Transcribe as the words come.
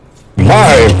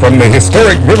from the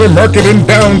historic River Market in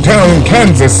downtown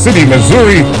Kansas City,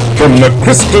 Missouri, from the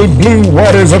crystal blue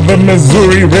waters of the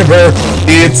Missouri River,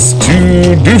 it's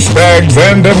Two Douchebags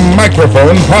and a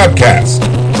Microphone podcast.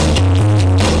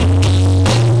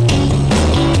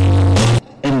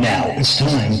 And now it's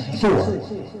time for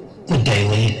the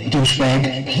Daily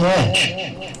Douchebag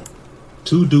Pledge.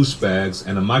 Two Douchebags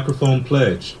and a Microphone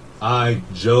Pledge. I,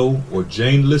 Joe, or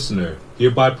Jane listener,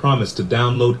 hereby promise to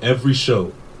download every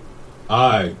show.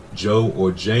 I, Joe,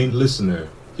 or Jane listener,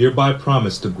 hereby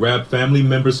promise to grab family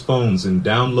members' phones and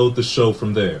download the show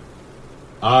from there.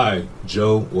 I,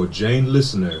 Joe, or Jane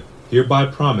listener, hereby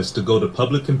promise to go to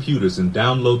public computers and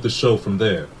download the show from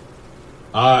there.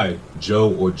 I,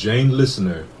 Joe, or Jane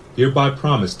listener, hereby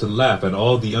promise to laugh at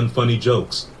all the unfunny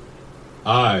jokes.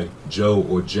 I, Joe,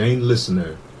 or Jane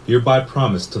listener, hereby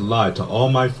promise to lie to all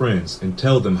my friends and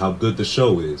tell them how good the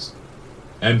show is.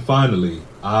 And finally,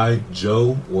 I,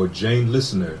 Joe, or Jane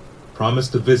listener, promise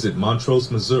to visit Montrose,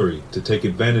 Missouri to take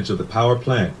advantage of the power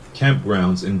plant,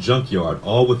 campgrounds, and junkyard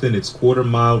all within its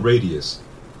quarter-mile radius.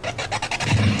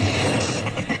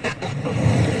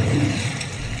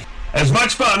 As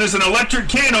much fun as an electric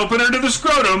can opener to the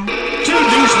scrotum, two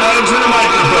douchebags and a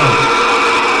microphone.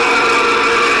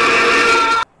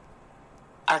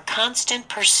 Our constant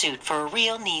pursuit for a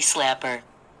real knee slapper.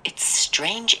 It's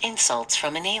strange insults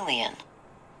from an alien.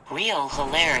 Real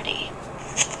hilarity.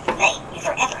 Hey, you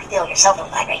forever feel your cell phone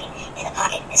vibrating in the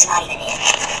pocket. It's not even in.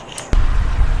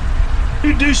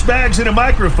 Two douchebags and a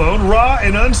microphone, raw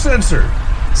and uncensored.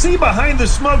 See Behind the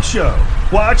Smoke Show.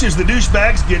 Watch as the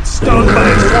douchebags get stung by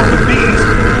a swarm of bees.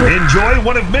 Enjoy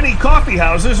one of many coffee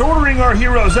houses ordering our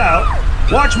heroes out.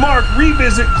 Watch Mark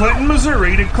revisit Clinton,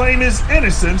 Missouri to claim his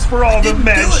innocence for all the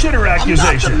mad shitter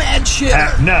accusations. I'm not the mad shitter.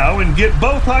 Act now and get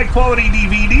both high-quality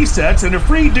DVD sets and a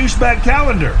free douchebag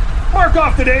calendar. Mark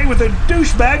off the day with a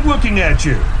douchebag looking at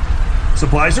you.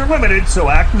 Supplies are limited, so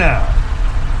act now.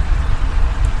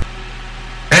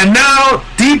 And now,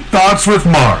 Deep Thoughts with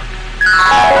Mark.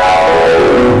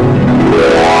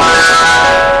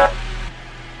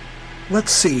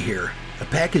 Let's see here. A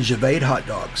package of 8 hot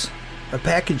dogs. A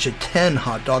package of 10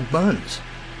 hot dog buns.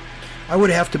 I would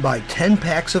have to buy 10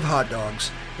 packs of hot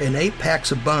dogs and 8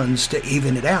 packs of buns to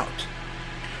even it out.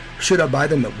 Should I buy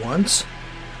them at once?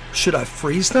 Should I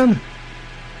freeze them?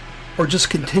 Or just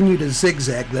continue to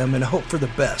zigzag them and hope for the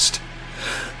best?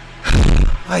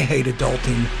 I hate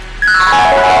adulting.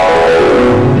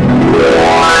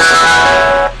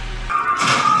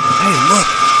 Hey, look!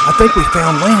 I think we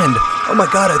found land. Oh my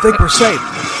god, I think we're safe.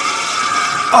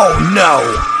 Oh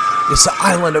no! It's the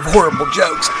island of horrible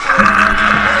jokes.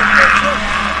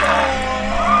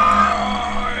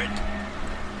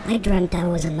 I dreamt I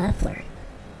was a muffler.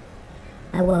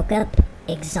 I woke up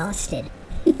exhausted.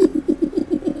 Wow,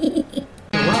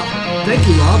 thank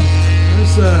you, Rob.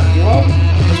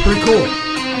 That's pretty cool.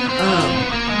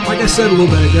 Like I said a little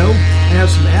bit ago, I have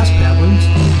some ass paddlings.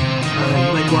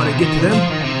 You might want to get to them.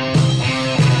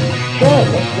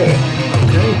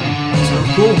 Okay,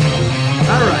 sounds cool.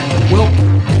 Alright, well,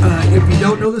 if you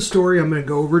don't know the story, I'm going to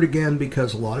go over it again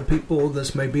because a lot of people,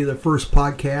 this may be their first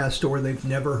podcast or they've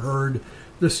never heard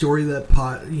the story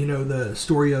the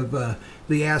story of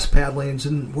the ass paddlings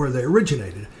and where they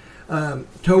originated.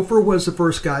 Topher was the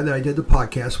first guy that I did the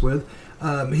podcast with.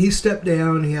 He stepped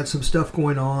down, he had some stuff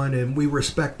going on, and we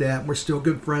respect that. We're still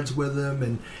good friends with him,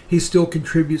 and he still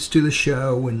contributes to the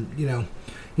show, and,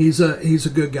 he's a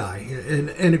good guy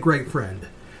and a great friend.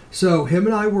 So him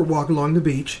and I were walking along the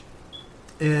beach,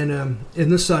 and in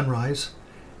the sunrise,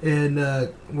 and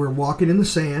we're walking in the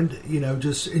sand,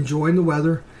 just enjoying the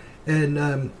weather, and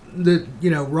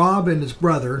Rob and his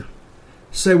brother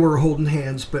say we were holding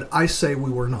hands, but I say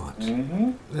we were not.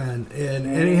 Mm-hmm. And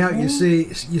anyhow, you see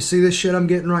this shit I'm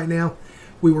getting right now.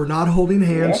 We were not holding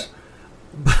hands,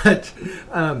 but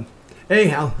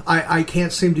anyhow, I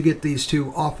can't seem to get these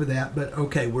two off of that. But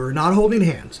okay, we're not holding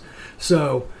hands,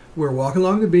 so we're walking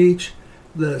along the beach,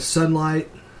 the sunlight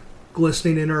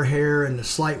glistening in our hair and the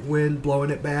slight wind blowing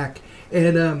it back,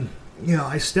 and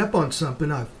I step on something,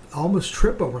 I almost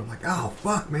trip over. I'm like, oh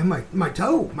fuck, man, my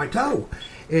toe.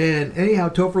 And anyhow,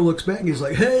 Topher looks back and he's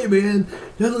like, hey man,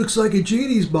 that looks like a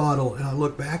genie's bottle. And I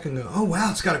look back and go, oh wow,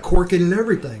 it's got a cork in it and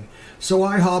everything. So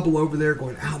I hobble over there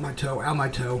going, ow my toe.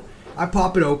 I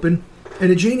pop it open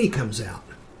and a genie comes out.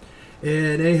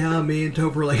 And anyhow, me and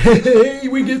Topher are like, hey,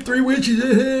 we get 3 wishes.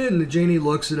 And the genie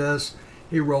looks at us,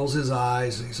 he rolls his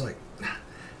eyes, and he's like,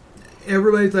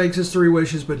 everybody thinks it's 3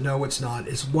 wishes, but no, it's not.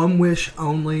 It's 1 wish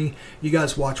only. You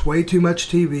guys watch way too much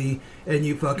TV, and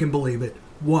you fucking believe it.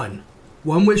 1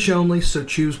 wish only, so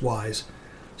choose wise.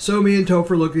 So me and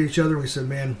Topher looked at each other and we said,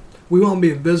 man, We want to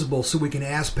be invisible so we can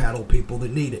ass paddle people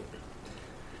that need it.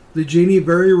 The genie,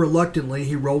 very reluctantly,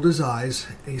 he rolled his eyes.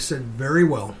 And he said, very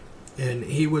well. And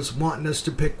he was wanting us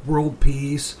to pick world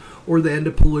peace or the end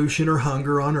of pollution or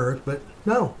hunger on Earth. But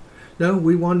no,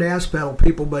 we wanted to ass paddle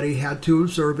people, but he had to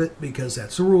observe it because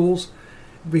that's the rules.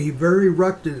 He very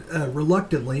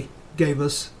reluctantly gave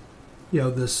us,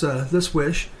 this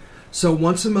wish. So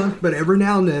once a month, but every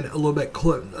now and then a little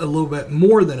bit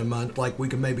more than a month, like we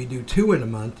can maybe do 2 in a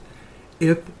month,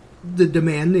 if the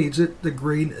demand needs it.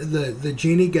 The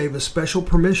genie gave us special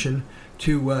permission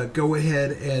to go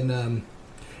ahead and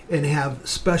have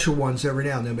special ones every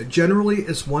now and then. But generally,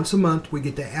 it's once a month. We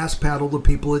get to ass paddle the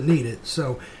people that need it.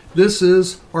 So this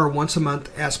is our once a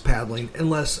month ass paddling,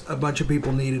 unless a bunch of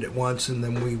people need it at once, and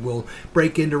then we will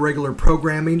break into regular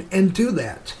programming and do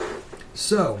that.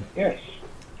 So, yes.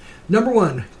 Number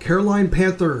 1, Carolina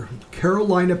Panther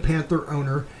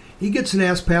owner. He gets an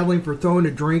ass paddling for throwing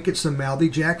a drink at some mouthy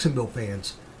Jacksonville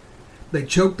fans. They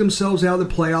choked themselves out of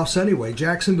the playoffs anyway.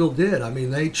 Jacksonville did. I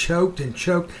mean, they choked and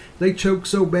choked. They choked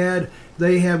so bad,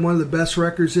 they had one of the best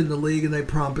records in the league, and they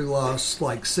promptly lost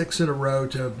like 6 in a row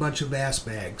to a bunch of ass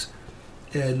bags.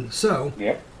 And so,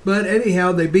 yep. But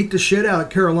anyhow, they beat the shit out of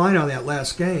Carolina on that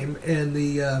last game, and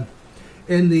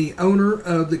the owner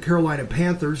of the Carolina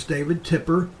Panthers, David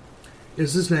Tipper,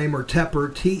 is his name, or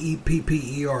Tepper,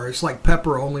 Tepper. It's like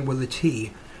pepper, only with a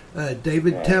T.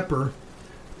 David Tepper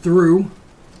threw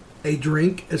a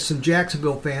drink at some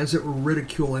Jacksonville fans that were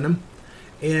ridiculing him.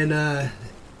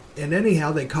 And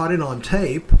anyhow, they caught it on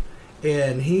tape,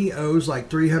 and he owes like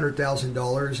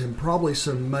 $300,000 and probably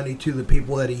some money to the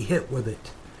people that he hit with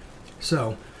it.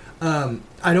 So,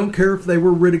 I don't care if they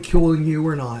were ridiculing you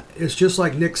or not. It's just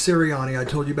like Nick Sirianni. I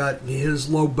told you about his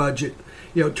low budget,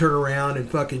 turn around and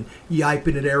fucking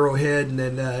yiping at Arrowhead, and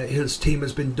then his team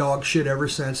has been dog shit ever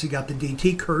since. He got the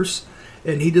DT curse,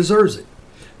 and he deserves it.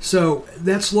 So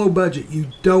that's low budget. You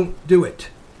don't do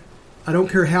it. I don't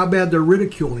care how bad they're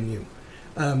ridiculing you.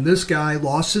 This guy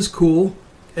lost his cool,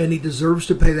 and he deserves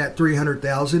to pay that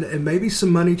 $300,000 and maybe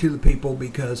some money to the people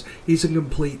because he's a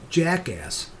complete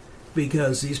jackass.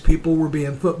 Because these people were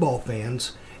being football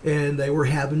fans, and they were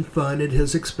having fun at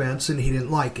his expense, and he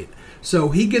didn't like it. So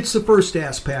he gets the first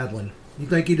ass paddling. You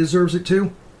think he deserves it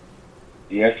too?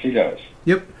 Yes, he does.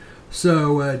 Yep.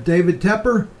 So, David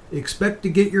Tepper, expect to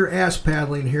get your ass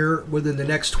paddling here within the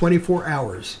next 24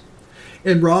 hours.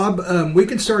 And Rob, we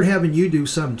can start having you do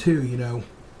some too,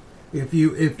 If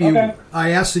you, okay. I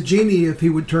asked the genie if he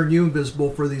would turn you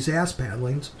invisible for these ass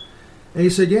paddlings. And he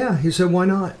said, yeah. He said, why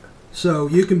not? So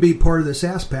you can be part of this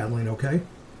ass paddling, okay?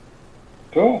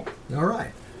 Cool. All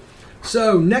right.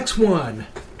 So next one.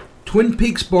 Twin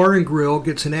Peaks Bar and Grill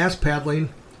gets an ass paddling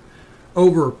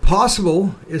over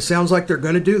possible, it sounds like they're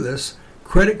going to do this,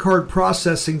 credit card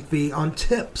processing fee on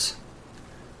tips.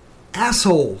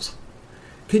 Assholes.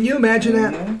 Can you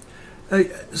imagine that?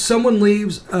 Someone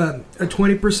leaves a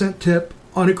 20% tip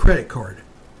on a credit card.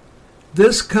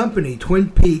 This company, Twin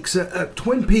Peaks,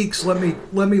 let me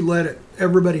let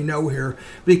everybody know here,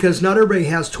 because not everybody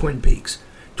has Twin Peaks.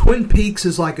 Twin Peaks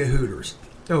is like a Hooters.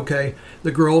 Okay,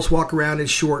 the girls walk around in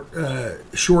short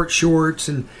shorts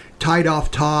and tied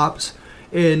off tops,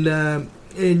 and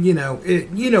you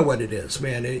know what it is,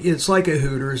 man. It's like a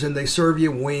Hooters, and they serve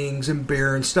you wings and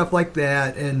beer and stuff like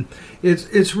that, and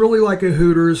it's really like a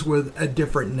Hooters with a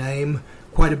different name,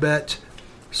 quite a bit.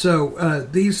 So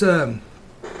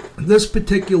this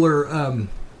particular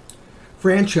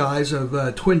franchise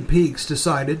of Twin Peaks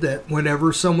decided that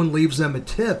whenever someone leaves them a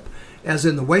tip, as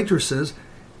in the waitresses,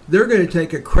 they're going to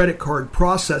take a credit card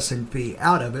processing fee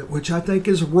out of it, which I think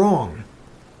is wrong.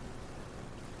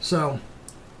 So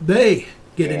they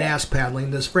get an ass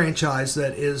paddling, this franchise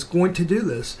that is going to do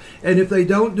this. And if they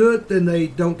don't do it, then they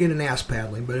don't get an ass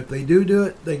paddling. But if they do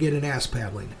it, they get an ass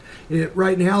paddling.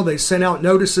 Right now, they sent out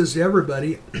notices to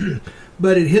everybody,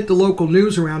 but it hit the local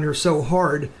news around here so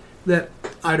hard that,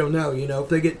 I don't know, if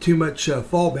they get too much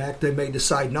fallback, they may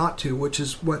decide not to, which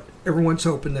is what everyone's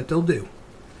hoping that they'll do.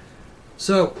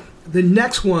 So, the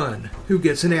next one who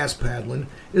gets an ass paddling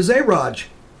is A-Rod.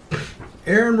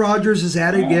 Aaron Rodgers is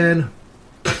at it again.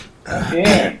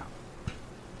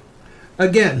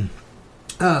 Again.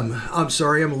 I'm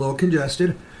sorry, I'm a little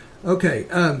congested. Okay,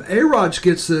 A-Rod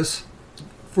gets this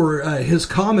for his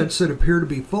comments that appear to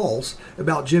be false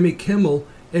about Jimmy Kimmel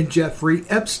and Jeffrey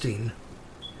Epstein,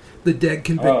 the dead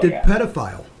convicted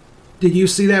pedophile. Did you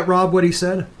see that, Rob, what he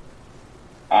said?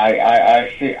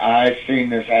 I've seen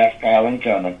this ass paddling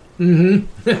coming. Mm-hmm.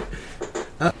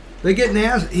 He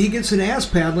gets an ass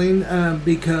paddling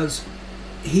because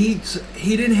he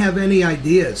didn't have any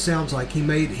idea. It sounds like he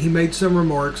made some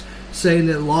remarks saying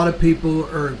that a lot of people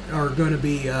are going to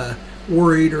be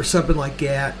worried or something like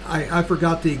that. I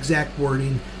forgot the exact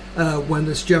wording when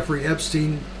this Jeffrey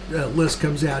Epstein list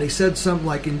comes out. He said something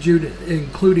like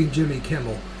including Jimmy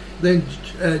Kimmel. Then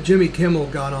Jimmy Kimmel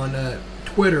got on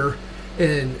Twitter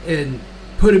and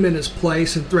put him in his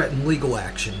place and threatened legal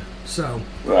action. So,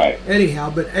 right.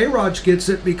 Anyhow, but A-Raj gets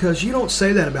it because you don't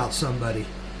say that about somebody.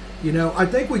 You know, I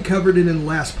think we covered it in the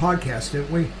last podcast,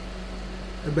 didn't we?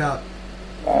 About,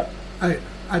 I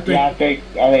think. Yeah, I think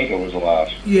it was a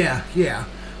loss. Yeah.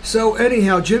 So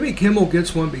anyhow, Jimmy Kimmel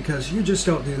gets one because you just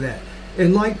don't do that.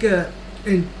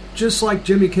 And just like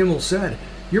Jimmy Kimmel said,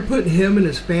 you're putting him and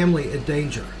his family in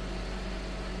danger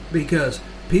because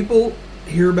people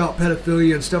hear about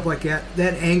pedophilia and stuff like that.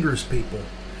 That angers people.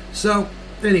 So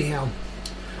anyhow,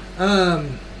 all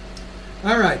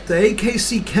right. The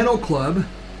AKC Kennel Club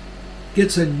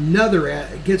gets an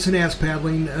ass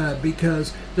paddling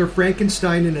because they're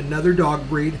Frankenstein in another dog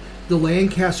breed, the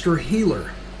Lancaster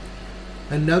Heeler.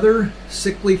 Another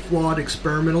sickly, flawed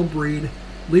experimental breed.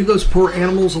 Leave those poor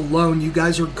animals alone. You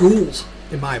guys are ghouls,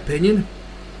 in my opinion.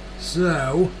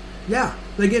 So, yeah,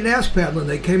 they get an ass paddling.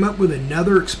 They came up with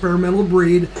another experimental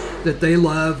breed that they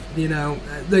love. You know,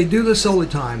 they do this all the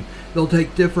time. They'll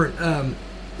take different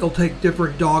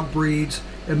dog breeds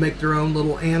and make their own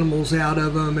little animals out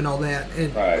of them and all that.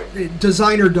 And right.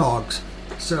 Designer dogs.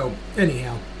 So,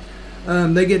 anyhow,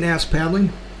 they get an ass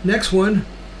paddling. Next one,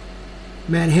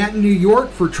 Manhattan, New York,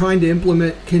 for trying to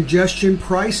implement congestion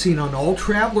pricing on all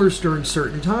travelers during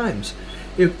certain times.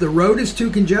 If the road is too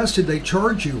congested, they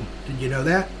charge you. Did you know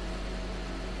that?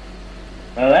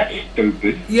 Now that's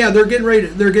stupid. Yeah, they're getting ready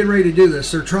to do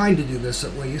this. They're trying to do this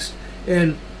at least.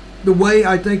 And the way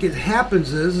I think it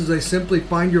happens is they simply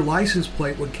find your license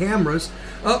plate with cameras.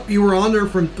 Oh, you were on there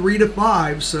from 3 to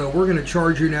 5, so we're going to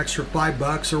charge you an extra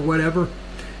 $5 or whatever.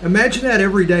 Imagine that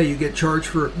every day you get charged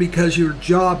for it because your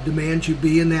job demands you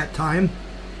be in that time.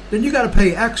 Then you got to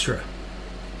pay extra.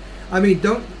 I mean,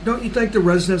 don't you think the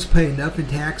residents pay enough in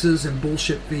taxes and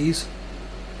bullshit fees?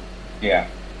 Yeah.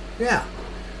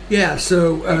 Yeah.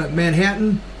 So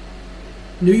Manhattan,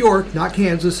 New York, not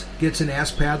Kansas, gets an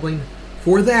ass paddling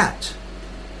for that.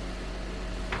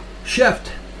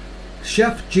 Chef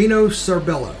Gino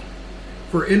Sarbello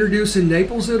for introducing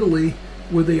Naples, Italy,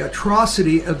 with the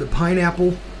atrocity of the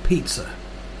pineapple pizza,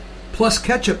 plus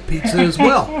ketchup pizza as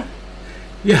well.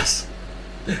 Yes.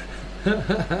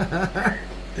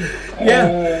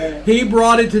 Yeah, he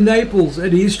brought it to Naples,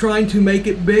 and he's trying to make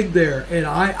it big there. And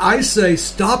I say,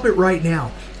 stop it right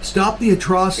now. Stop the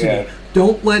atrocity. Yeah.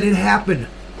 Don't let it happen.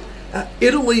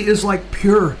 Italy is like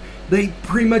pure. They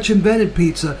pretty much invented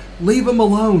pizza. Leave them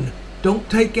alone. Don't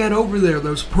take that over there.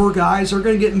 Those poor guys are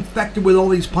going to get infected with all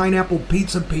these pineapple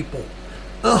pizza people.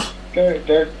 Ugh.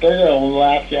 They're gonna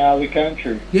laugh you out of the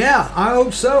country. Yeah, I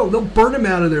hope so. They'll burn them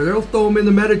out of there. They'll throw them in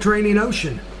the Mediterranean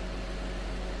Ocean.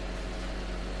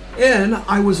 And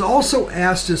I was also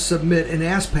asked to submit an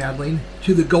ass paddling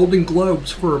to the Golden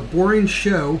Globes for a boring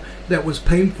show that was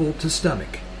painful to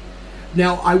stomach.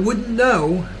 Now, I wouldn't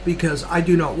know because I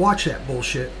do not watch that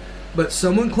bullshit, but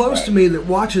someone close to me that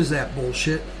watches that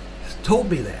bullshit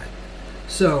told me that.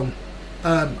 So,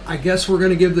 I guess we're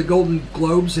going to give the Golden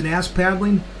Globes an ass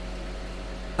paddling.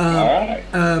 All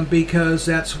right. Because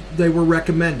they were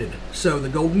recommended. So the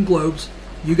Golden Globes,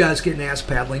 you guys get an ass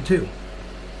paddling too.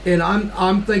 And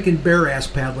I'm thinking bare ass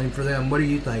paddling for them. What do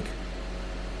you think?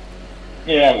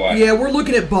 Yeah, well. Yeah, we're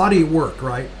looking at body of work,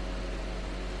 right?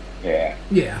 Yeah.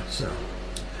 Yeah, so.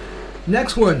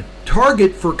 Next one,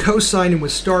 Target for co-signing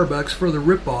with Starbucks for the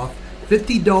ripoff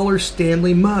 $50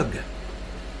 Stanley mug.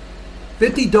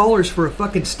 $50 for a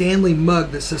fucking Stanley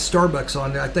mug that says Starbucks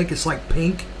on it. I think it's like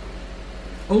pink.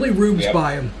 Only rubes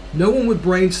buy them. No one with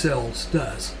brain cells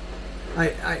does.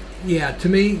 Yeah, to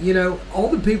me, you know, all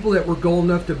the people that were gold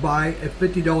enough to buy a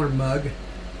 $50 mug,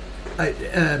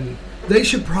 they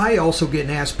should probably also get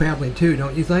an ass paddling too,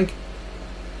 don't you think?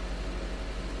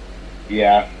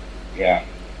 Yeah. Yeah.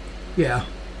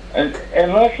 And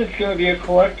unless it's going to be a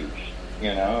collector's, you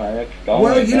know, that's the only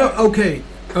Well, you know, okay.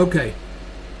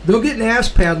 They'll get an ass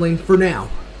paddling for now.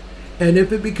 And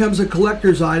if it becomes a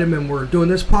collector's item and we're doing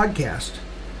this podcast,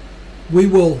 we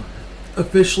will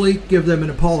officially give them an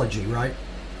apology, right?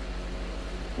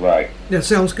 Right. That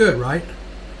sounds good, right?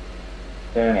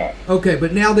 Fair enough. Okay,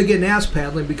 but now they get an ass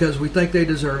paddling because we think they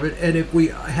deserve it, and if we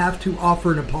have to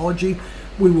offer an apology,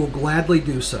 we will gladly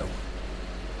do so.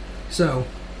 So,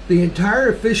 the entire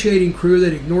officiating crew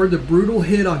that ignored the brutal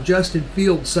hit on Justin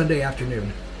Fields Sunday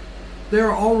afternoon.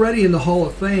 They're already in the Hall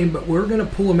of Fame, but we're going to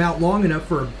pull them out long enough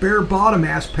for a bare bottom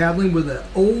ass paddling with an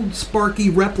old Sparky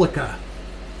replica.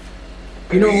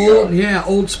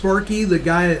 Old Sparky,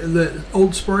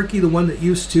 the one that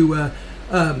used to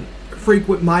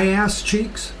frequent my ass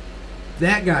cheeks.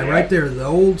 That guy right there, the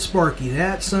old Sparky.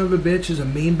 That son of a bitch is a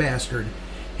mean bastard.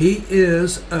 He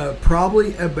is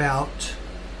probably about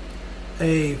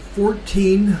a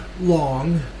 14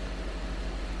 long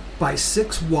by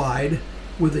 6 wide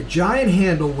with a giant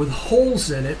handle with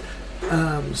holes in it.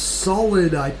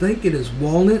 Solid, I think it is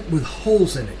walnut with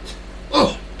holes in it.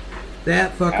 Oh,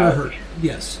 that fucker hurt.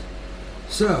 Yes.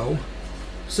 So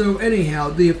anyhow,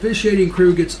 the officiating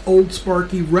crew gets Old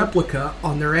Sparky replica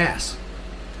on their ass.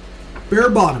 Bare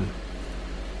bottom.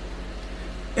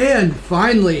 And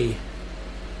finally,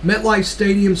 MetLife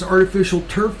Stadium's artificial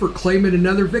turf for claiming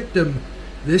another victim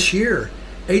this year.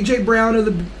 A.J. Brown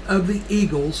of the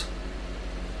Eagles.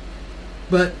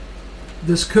 But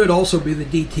this could also be the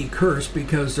DT curse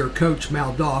because their coach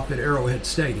mouthed off at Arrowhead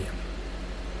Stadium.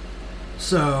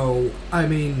 So,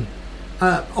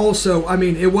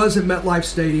 it wasn't MetLife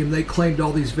Stadium. They claimed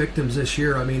all these victims this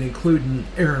year, including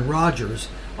Aaron Rodgers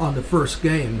on the first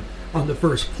game, on the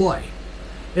first play.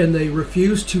 And they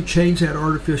refused to change that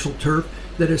artificial turf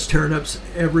that has torn up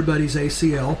everybody's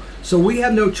ACL. So we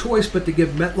have no choice but to give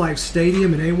MetLife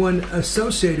Stadium and anyone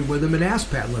associated with them an ass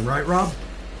paddling, right, Rob?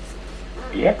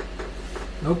 Yep.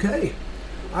 Okay.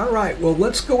 All right. Well,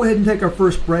 let's go ahead and take our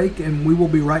first break, and we will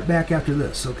be right back after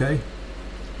this, okay?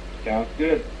 Sounds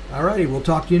good. All righty. We'll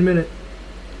talk to you in a minute.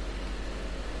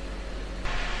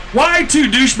 Why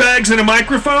 2 douchebags and a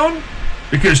microphone?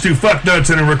 Because 2 fucknuts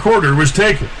and a recorder was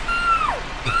taken.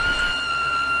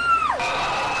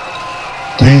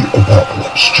 The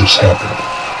apocalypse just happened.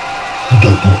 You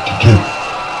don't know what to do.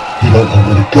 You don't know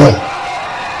where to go.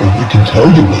 But we can tell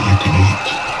you what you can eat.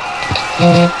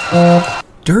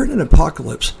 During an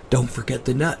apocalypse, don't forget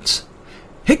the nuts.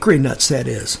 Hickory nuts, that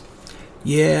is.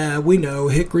 Yeah, we know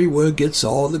hickory wood gets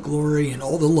all the glory and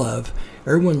all the love.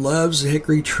 Everyone loves the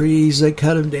hickory trees. They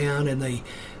cut them down and they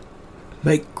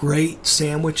make great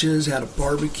sandwiches out of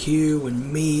barbecue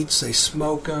and meats. They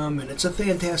smoke them, and it's a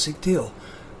fantastic deal.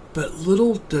 But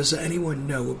little does anyone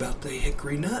know about the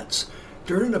hickory nuts.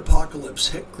 During an apocalypse,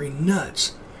 hickory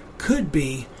nuts could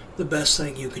be the best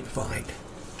thing you can find.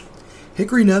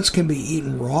 Hickory nuts can be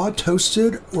eaten raw,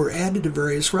 toasted, or added to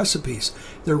various recipes.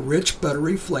 Their rich,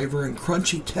 buttery flavor and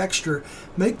crunchy texture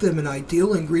make them an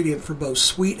ideal ingredient for both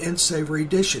sweet and savory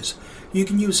dishes. You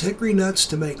can use hickory nuts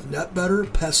to make nut butter,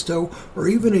 pesto, or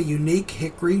even a unique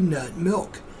hickory nut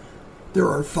milk. There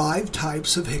are 5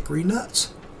 types of hickory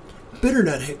nuts: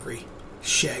 bitternut hickory,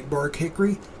 shagbark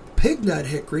hickory, pignut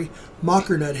hickory,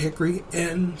 mockernut hickory,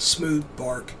 and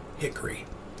smoothbark hickory.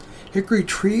 Hickory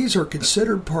trees are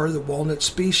considered part of the walnut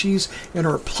species and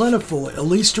are plentiful, at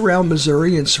least around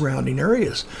Missouri and surrounding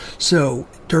areas. So,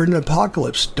 during the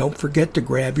apocalypse, don't forget to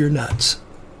grab your nuts.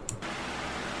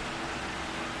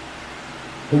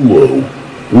 Hello,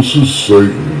 this is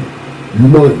Satan. You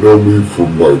might know me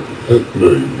from my pet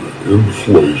name,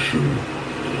 Inflation.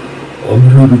 I'm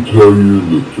here to tell you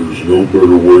that there's no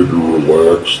better way to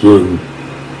relax than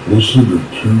listen to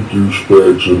 2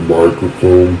 douchebags and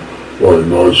microphone by a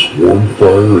nice warm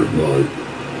fire at night.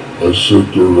 I sit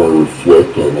there and I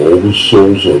reflect on all the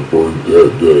souls I burned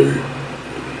that day.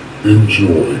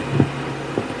 Enjoy.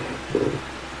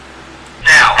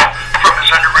 Now, from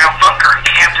his underground bunker in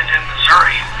Camden,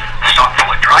 Missouri, stocked full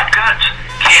of dried goods,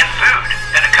 canned food,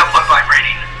 and a couple of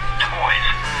vibrating toys,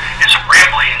 is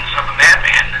Ramblings of a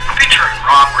Madman, featuring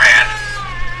Rob Rad.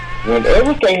 When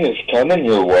everything is coming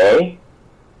your way,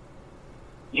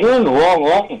 you're in the wrong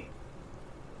line.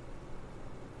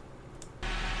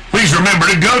 Please remember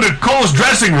to go to Cole's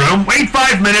dressing room, wait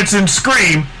 5 minutes, and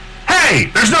scream, "Hey,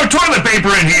 there's no toilet paper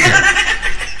in here!"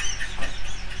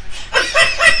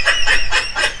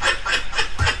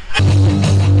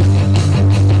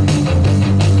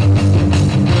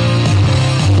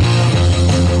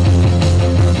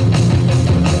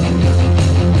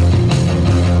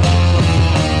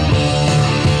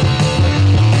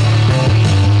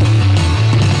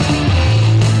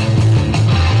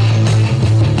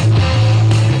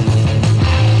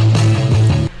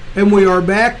 And we are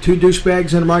back. 2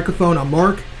 douchebags and a microphone. I'm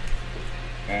Mark.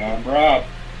 And I'm Rob.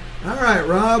 All right,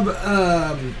 Rob.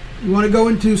 You want to go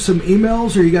into some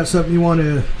emails, or you got something you want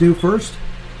to do first?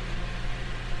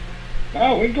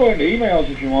 No, we can go into emails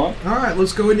if you want. All right,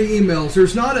 let's go into emails.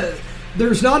 There's not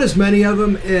as many of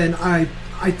them, and I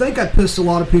think I pissed a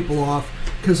lot of people off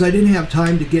because I didn't have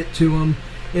time to get to them,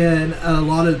 and a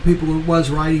lot of the people who was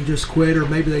writing just quit, or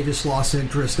maybe they just lost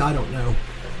interest. I don't know.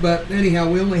 But anyhow,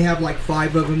 we only have like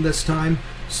 5 of them this time.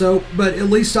 So, but at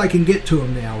least I can get to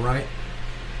them now, right?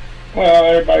 Well,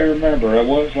 everybody remember, it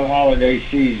was the holiday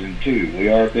season, too. We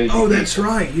are busy. Oh, that's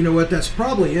right. You know what? That's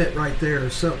probably it right there.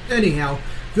 So, anyhow,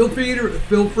 feel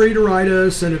free to write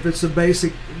us, and if it's a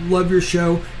basic, love your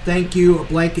show, thank you, a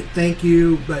blanket thank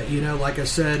you, but, you know, like I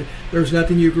said, there's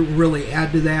nothing you can really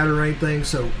add to that or anything,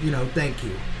 so, you know, thank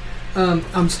you.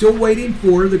 I'm still waiting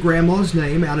for the grandma's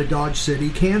name out of Dodge City,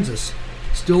 Kansas.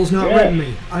 Still's not written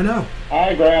me. I know.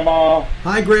 Hi, Grandma.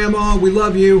 Hi, Grandma. We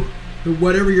love you,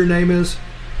 whatever your name is.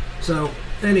 So,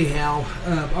 anyhow,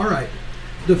 all right.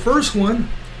 The first one,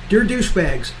 Dear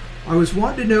Douchebags, I was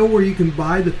wanting to know where you can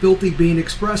buy the Filthy Bean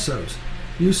Espressos.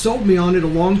 You sold me on it a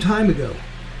long time ago.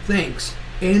 Thanks.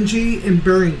 Angie in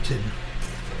Barrington.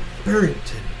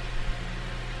 Barrington.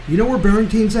 You know where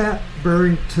Barrington's at?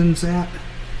 Barrington's at?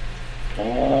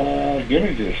 Give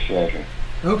me just a second.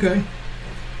 Okay.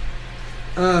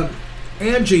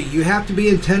 Angie, you have to be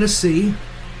in Tennessee.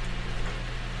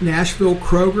 Nashville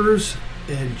Kroger's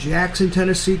and Jackson,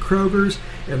 Tennessee Kroger's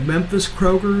and Memphis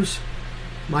Kroger's,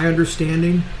 my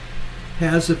understanding,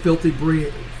 has the Filthy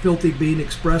Bean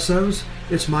Espressos.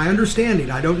 It's my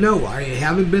understanding. I don't know. I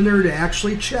haven't been there to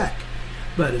actually check.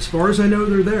 But as far as I know,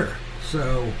 they're there.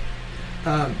 So,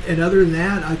 and other than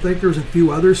that, I think there's a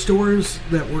few other stores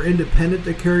that were independent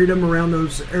that carried them around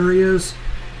those areas.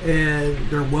 And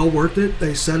they're well worth it.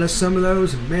 They sent us some of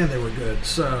those, and man, they were good.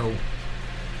 So,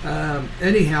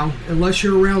 anyhow, unless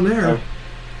you're around there.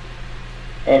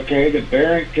 Okay, the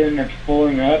Barrington that's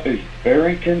pulling up is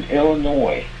Barrington,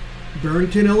 Illinois.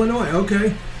 Barrington, Illinois.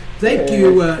 Okay. Thank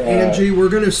you, Angie. We're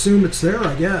going to assume it's there,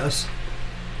 I guess.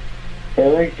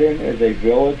 Barrington is a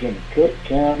village in Cook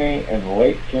County and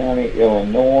Lake County,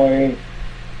 Illinois.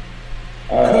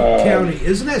 Cook County.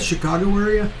 Isn't that Chicago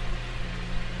area?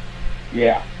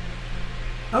 Yeah.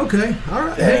 Okay. All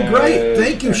right. Hey, great.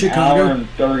 Thank you, Chicago. An hour and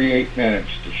 38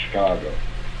 minutes to Chicago.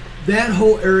 That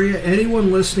whole area,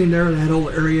 anyone listening there in that whole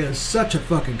area is such a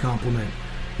fucking compliment,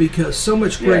 because so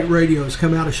much great radio has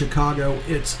come out of Chicago.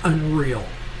 It's unreal,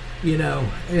 you know,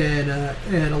 and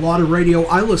a lot of radio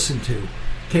I listened to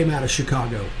came out of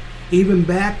Chicago. Even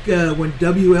back when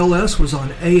WLS was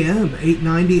on AM,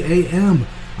 890 AM,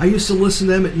 I used to listen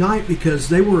to them at night because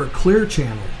they were a clear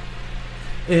channel.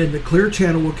 And the clear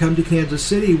channel would come to Kansas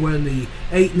City when the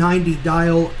 890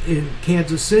 dial in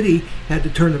Kansas City had to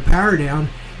turn the power down,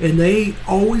 and they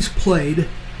always played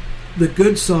the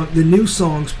good song, the new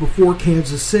songs before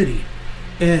Kansas City.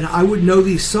 And I would know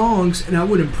these songs, and I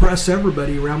would impress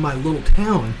everybody around my little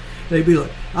town. They'd be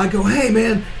like, I go, hey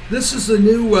man, this is the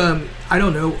new, I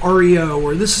don't know, REO,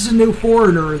 or this is a new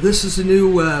Foreigner, or this is a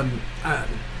new, Don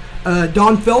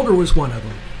Felder was one of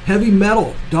them. Heavy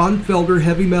Metal, Don Felder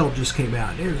Heavy Metal just came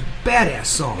out. It was a badass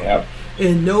song. Yep.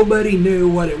 And nobody knew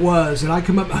what it was. And I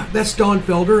come up, that's Don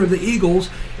Felder of the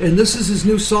Eagles, and this is his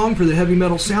new song for the Heavy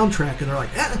Metal soundtrack. And they're like,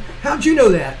 how'd you know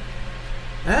that?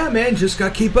 Man, just got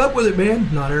to keep up with it, man.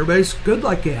 Not everybody's good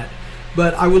like that.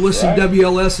 But I would listen to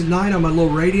WLS at night on my little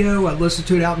radio. I'd listen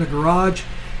to it out in the garage,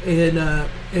 and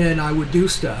I would do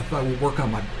stuff. I would work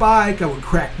on my bike. I would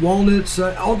crack walnuts,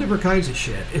 all different kinds of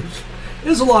shit. It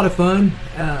was a lot of fun,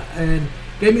 and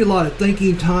gave me a lot of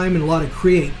thinking time and a lot of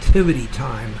creativity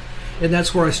time. And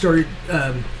that's where I started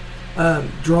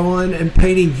drawing and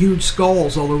painting huge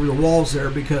skulls all over the walls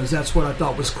there, because that's what I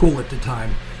thought was cool at the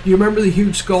time. You remember the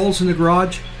huge skulls in the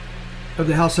garage of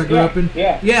the house I grew up in?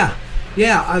 Yeah.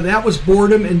 Yeah, that was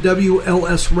Boredom and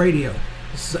WLS Radio.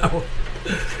 So,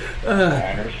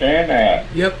 I understand that.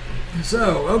 Yep.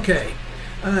 So, okay.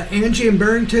 Angie and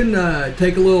Barrington,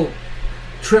 take a little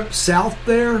trip south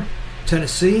there,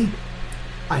 Tennessee.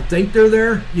 I think they're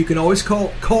there. You can always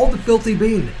call the Filthy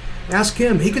Bean. Ask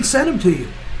him. He can send them to you.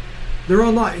 They're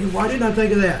online. Why didn't I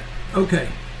think of that? Okay.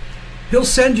 He'll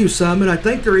send you some, and I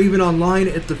think they're even online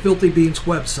at the Filthy Beans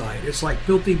website. It's like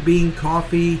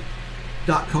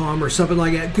filthybeancoffee.com or something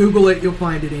like that. Google it. You'll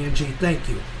find it, Angie. Thank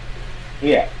you.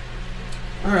 Yeah.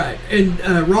 All right. And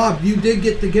Rob, you did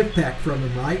get the gift pack from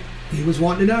him, right? He was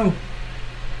wanting to know.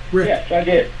 Rick. Yes, I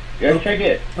did. Yes, I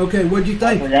did. Okay, what'd you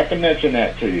think? I forgot to mention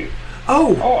that to you.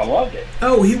 Oh, I loved it.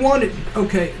 Oh, he wanted.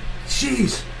 Okay,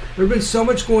 jeez, there's been so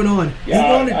much going on.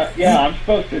 Yeah, I'm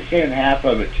supposed to send half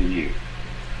of it to you.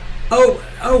 Oh,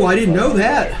 I didn't know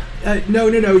that. No.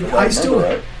 I still.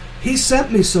 Right. He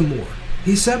sent me some more.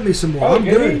 Oh, I'm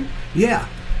good. He? Yeah.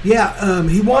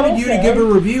 He wanted you to give a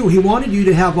review. He wanted you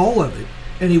to have all of it,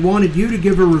 and he wanted you to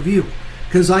give a review.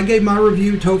 Because I gave my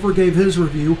review, Topher gave his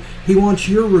review. He wants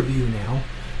your review now,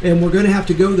 and we're going to have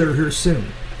to go there here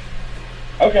soon.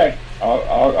 Okay,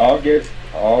 I'll get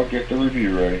the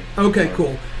review ready. Okay,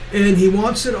 cool. And he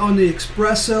wants it on the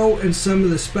espresso and some of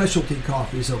the specialty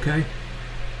coffees. Okay.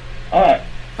 All right.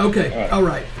 Okay. All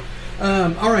right.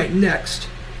 All right, next.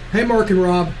 Hey, Mark and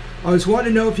Rob. I was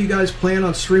wanting to know if you guys plan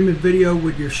on streaming video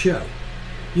with your show.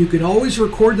 You can always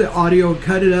record the audio and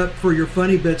cut it up for your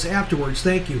funny bits afterwards.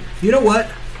 Thank you. You know what?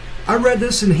 I read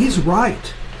this and he's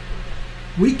right.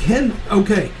 We can,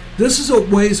 okay, this is a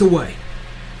ways away.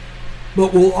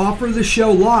 But we'll offer the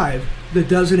show live that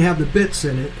doesn't have the bits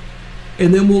in it.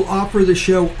 And then we'll offer the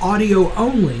show audio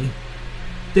only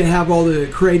to have all the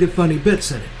creative funny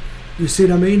bits in it. You see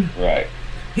what I mean? Right.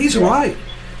 He's right.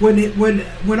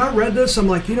 When I read this, I'm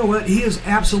like, you know what? He is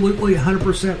absolutely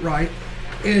 100% right.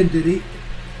 And he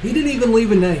didn't even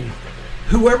leave a name.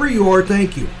 Whoever you are,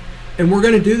 thank you. And we're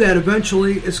going to do that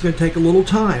eventually. It's going to take a little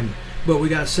time. But we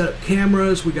got to set up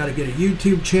cameras. We got to get a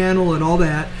YouTube channel and all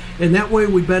that. And that way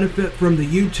we benefit from the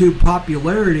YouTube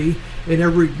popularity and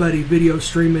everybody video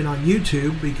streaming on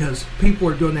YouTube because people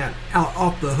are doing that out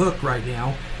off the hook right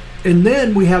now. And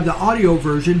then we have the audio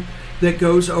version that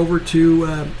goes over to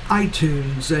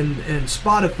iTunes and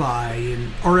Spotify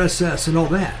and RSS and all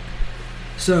that.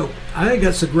 So I think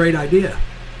that's a great idea.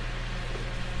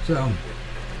 So,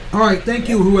 all right, thank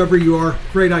you, whoever you are.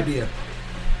 Great idea.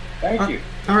 Thank you.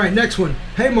 All right, next one.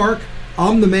 Hey, Mark,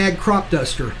 I'm the Mad Crop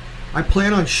Duster. I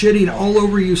plan on shitting all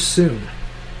over you soon.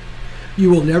 You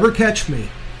will never catch me.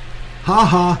 Ha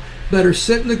ha, better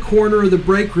sit in the corner of the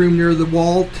break room near the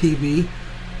wall TV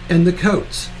and the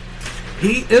coats.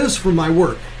 He is from my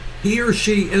work. He or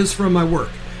she is from my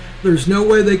work. There's no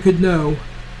way they could know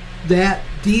that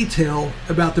detail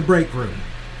about the break room.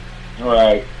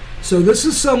 Right. So this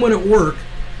is someone at work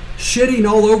shitting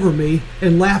all over me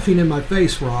and laughing in my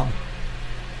face, Rob.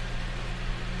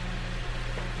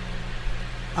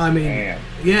 I mean, damn.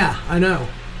 Yeah, I know.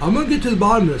 I'm going to get to the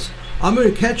bottom of this. I'm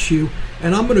going to catch you,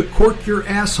 and I'm going to cork your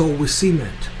asshole with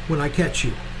cement when I catch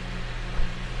you.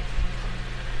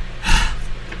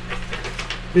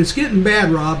 It's getting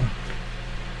bad, Rob.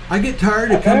 I get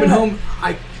tired of coming home.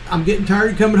 I'm getting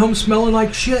tired of coming home smelling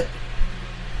like shit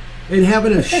and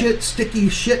having a sticky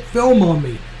shit film on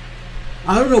me.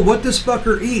 I don't know what this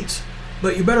fucker eats,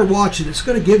 but you better watch it. It's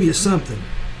going to give you something.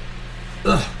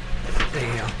 Ugh.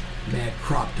 Damn. Mad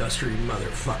crop duster, you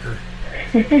motherfucker.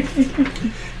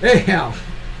 Anyhow.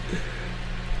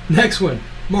 Next one.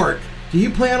 Mark, do you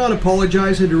plan on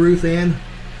apologizing to Ruth Ann?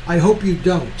 I hope you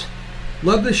don't.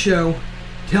 Love the show.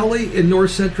 Telly in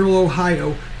North Central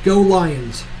Ohio. Go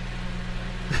Lions.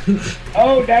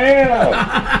 Oh, damn.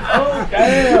 Oh,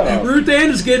 damn. Ruth Ann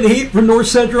is getting heat from North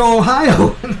Central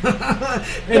Ohio.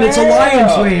 And it's a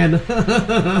Lions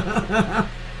fan.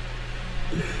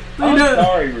 I'm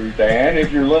sorry, Ruth Ann,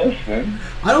 if you're listening.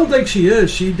 I don't think she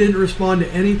is. She didn't respond to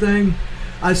anything.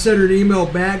 I sent her an email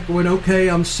back going, okay,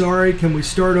 I'm sorry. Can we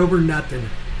start over? Nothing.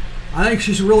 I think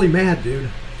she's really mad, dude.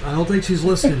 I don't think she's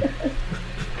listening.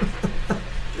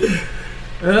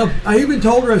 Well, I even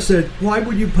told her, I said, why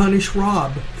would you punish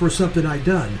Rob for something I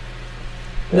done?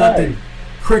 Right. Nothing.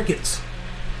 Crickets.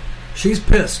 She's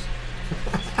pissed.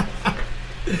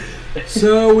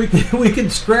 So we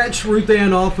can scratch Ruth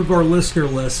Ann off of our listener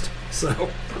list. So,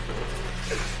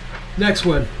 next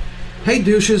one. Hey,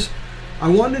 douches. I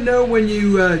want to know when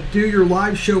you do your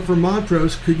live show for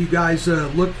Montrose, could you guys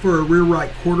look for a rear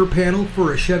right quarter panel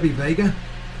for a Chevy Vega?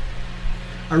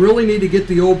 I really need to get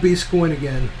the old beast going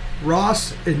again.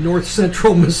 Ross in North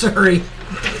Central Missouri.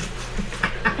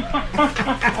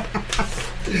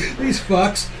 These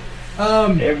fucks.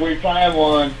 If we find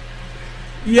one.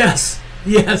 Yes.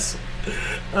 Yeah,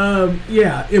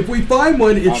 if we find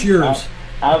one, it's yours.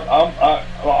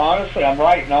 Honestly, I'm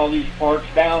writing all these parts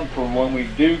down for when we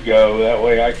do go. That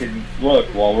way I can look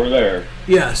while we're there.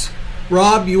 Yes.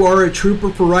 Rob, you are a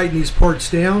trooper for writing these parts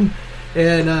down.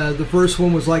 And the first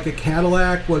one was like a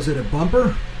Cadillac. Was it a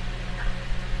bumper?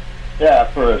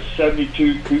 Yeah, for a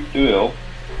 72 Coupe de Ville.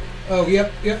 Oh,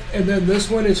 yep. And then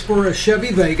this one is for a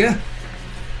Chevy Vega.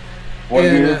 What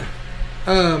year?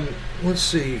 Let's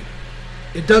see.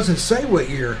 It doesn't say what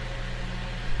year.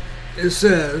 It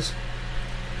says,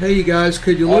 hey, you guys,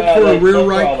 could you look for a rear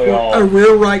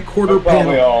right quarter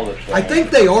panel? All the same. I think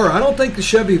they are. I don't think the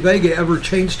Chevy Vega ever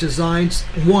changed designs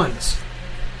once.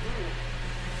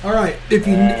 All right. If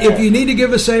you need to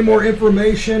give us any more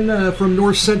information from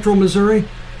North Central Missouri,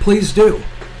 please do.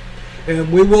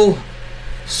 And we will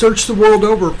search the world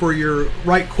over for your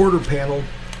right quarter panel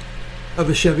of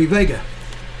a Chevy Vega.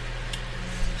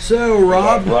 So,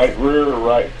 Rob... Right rear or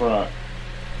right front?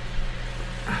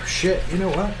 Oh, shit. You know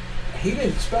what? He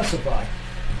didn't specify.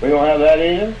 We don't have that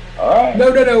either? All right.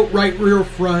 No. Right rear,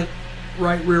 front.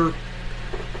 Right rear.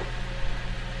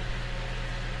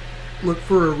 Look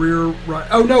for a rear right...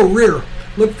 Oh, no, rear.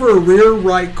 Look for a rear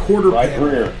right quarter panel.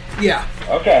 Right rear. Yeah.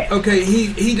 Okay. Okay,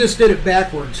 he just did it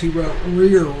backwards. He wrote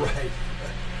rear right.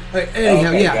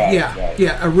 Anyhow, Okay,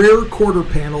 yeah, a rear quarter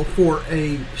panel for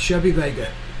a Chevy Vega.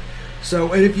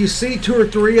 So, and if you see 2 or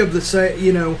 3 of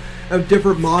the of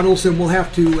different models, then we'll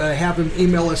have to have him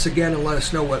email us again and let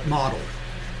us know what model.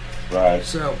 Right.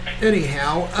 So,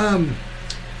 anyhow,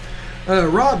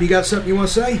 Rob, you got something you want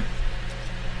to say?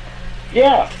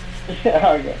 Yeah.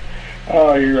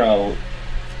 Oh, you're gonna.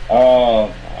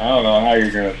 I don't know how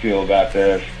you're gonna feel about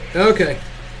this. Okay.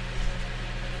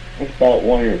 It's about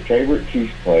one of your favorite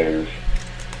Chiefs players.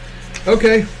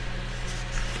 Okay.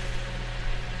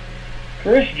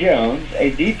 Chris Jones,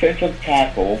 a defensive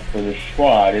tackle for the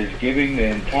squad, is giving the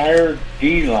entire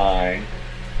D-line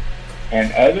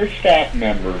and other staff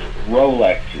members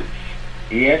Rolexes.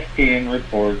 ESPN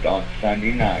reported on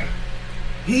Sunday night.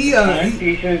 He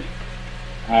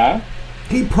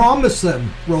promised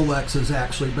them Rolexes,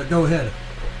 actually, but go ahead.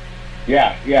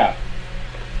 Yeah.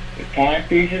 The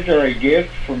timepieces are a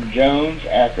gift from Jones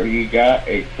after he got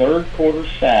a third quarter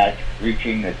sack,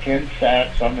 reaching the 10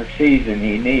 sacks on the season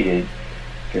he needed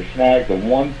to snag the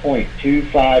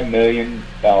 $1.25 million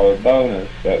bonus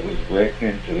that was written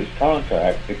into his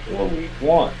contract before week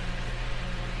 1.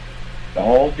 The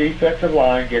whole defensive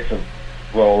line gets a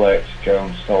Rolex,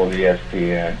 Jones told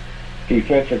ESPN.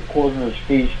 Defensive coordinator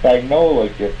Steve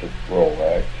Spagnuolo gets a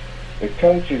Rolex. The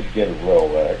coaches get a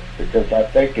Rolex because I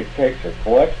think it takes a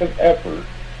collective effort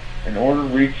in order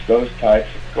to reach those types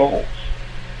of goals.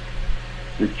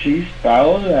 The Chiefs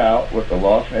battled it out with the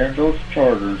Los Angeles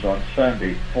Chargers on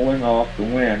Sunday, pulling off the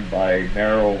win by a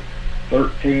narrow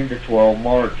 13-12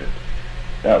 margin.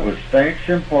 That was thanks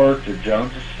in part to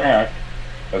Jones' sack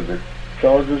of the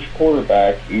Chargers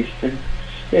quarterback Easton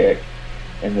Stick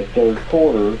in the third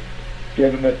quarter,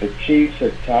 given that the Chiefs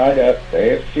had tied up the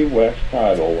AFC West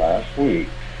title last week.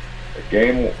 The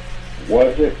game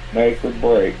wasn't make or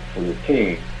break for the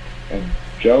team, and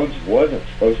Jones wasn't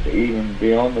supposed to even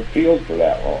be on the field for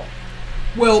that long.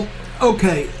 Well,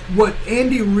 okay, what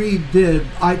Andy Reid did,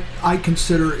 I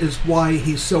consider is why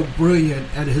he's so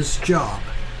brilliant at his job.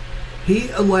 He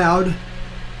allowed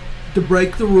to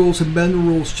break the rules and bend the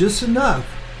rules just enough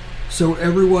so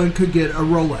everyone could get a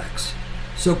Rolex.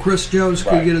 So Chris Jones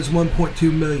could get his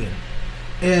 $1.2 million.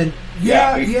 And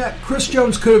yeah, Chris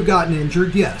Jones could have gotten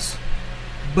injured, yes.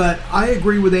 But I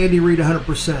agree with Andy Reid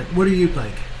 100%. What do you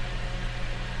think?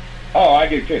 Oh, I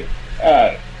do too.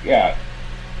 Yeah.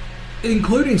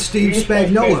 Including Steve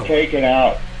Spagnuolo. He was taken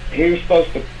out. He was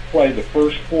supposed to play the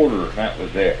first quarter, and that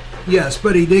was it. Yes,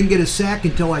 but he didn't get a sack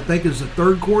until I think it was the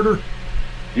third quarter.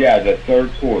 Yeah, the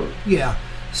third quarter. Yeah.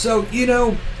 So,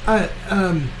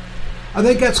 I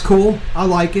think that's cool. I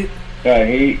like it.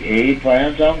 He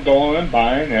plans on going and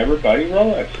buying everybody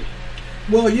Rolexes.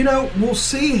 Well, we'll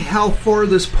see how far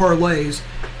this parlays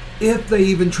if they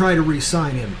even try to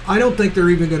re-sign him. I don't think they're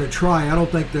even going to try. I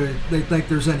don't think they think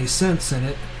there's any sense in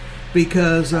it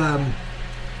because,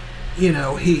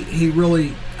 he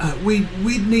really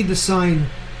we need to sign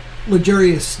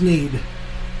L'Jarius Sneed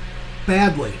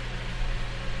badly.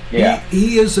 Yeah.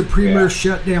 He is a premier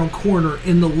shutdown corner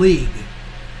in the league.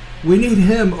 We need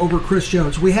him over Chris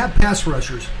Jones. We have pass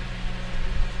rushers.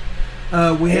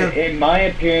 In my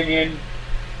opinion,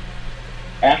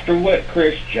 after what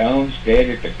Chris Jones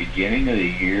did at the beginning of the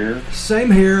year,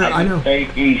 same here. I know.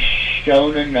 Think he's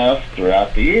shown enough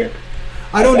throughout the year.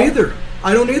 I don't either.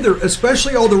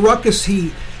 Especially all the ruckus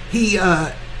he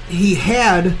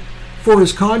had for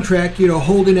his contract.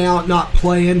 Holding out, not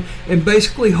playing, and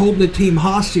basically holding the team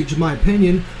hostage. In my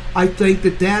opinion, I think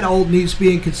that all needs to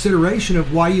be in consideration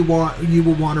of why you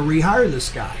will want to rehire this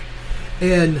guy.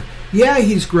 And yeah,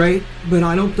 he's great, but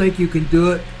I don't think you can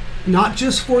do it. Not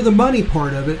just for the money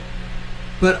part of it,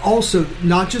 but also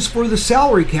not just for the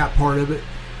salary cap part of it,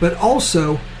 but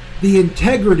also the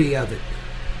integrity of it.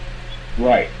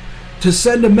 Right. To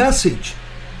send a message.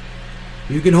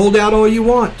 You can hold out all you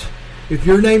want. If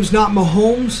your name's not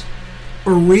Mahomes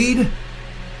or Reed,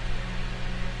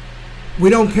 we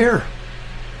don't care.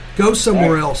 Go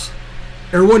somewhere else.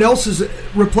 Everyone else is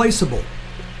replaceable.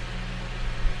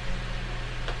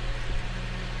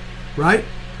 Right?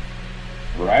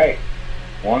 Right.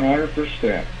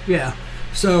 100%. Yeah.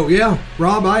 So,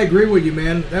 Rob, I agree with you,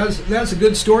 man. That's a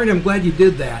good story, and I'm glad you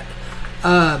did that.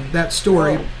 That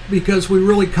story, because we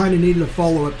really kind of needed a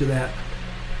follow-up to that.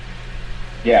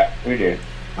 Yeah, we did.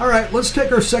 All right, let's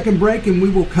take our second break, and we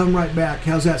will come right back.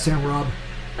 How's that sound, Rob?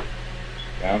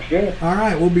 Sounds good. All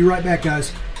right, we'll be right back,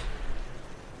 guys.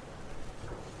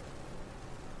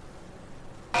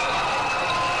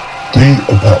 The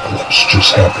apocalypse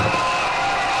just happened.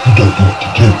 You don't know what to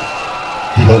do.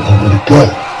 You don't know where to go.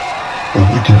 But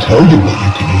we can tell you what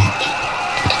you can eat.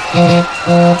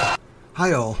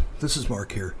 Hi all, this is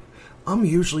Mark here. I'm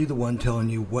usually the one telling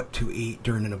you what to eat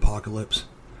during an apocalypse.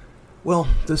 Well,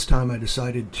 this time I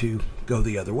decided to go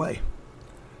the other way.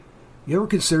 You ever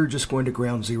consider just going to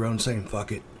ground zero and saying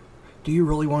fuck it? Do you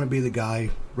really want to be the guy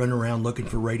running around looking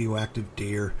for radioactive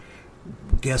deer,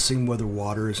 guessing whether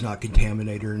water is not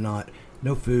contaminated or not?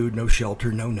 No food, no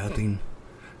shelter, no nothing.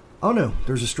 Oh no,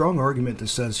 there's a strong argument that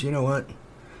says, you know what?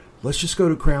 Let's just go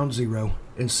to ground zero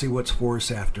and see what's for us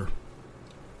after.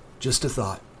 Just a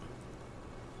thought.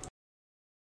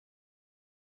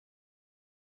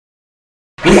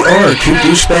 We are two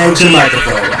douchebags and a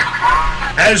microphone.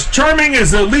 As charming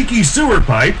as a leaky sewer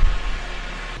pipe.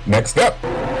 Next up,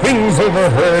 things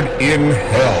overheard in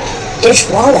hell.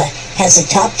 Dishwalla has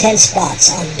the top 10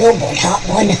 spots on Billboard Hot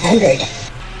 100.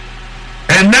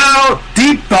 And now,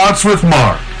 Deep Thoughts with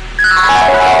Mark.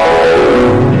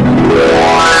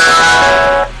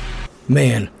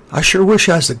 Man, I sure wish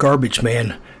I was the garbage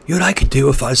man. You know what I could do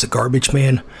if I was the garbage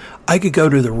man? I could go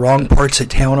to the wrong parts of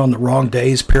town on the wrong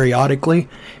days periodically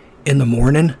in the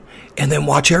morning and then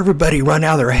watch everybody run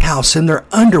out of their house in their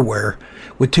underwear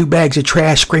with 2 bags of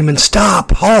trash screaming,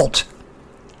 "Stop! Halt!"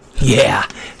 Yeah,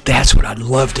 that's what I'd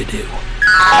love to do.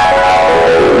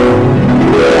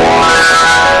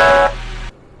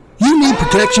 You need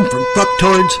protection from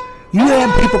fucktards? You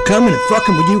have people coming and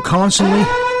fucking with you constantly?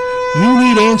 You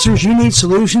need answers, you need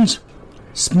solutions?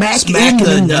 Smack in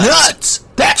the nuts!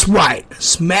 That's right!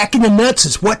 Smack in the nuts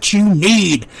is what you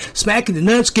need. Smack in the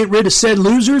nuts, get rid of said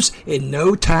losers in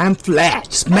no time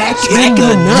flat. Smack in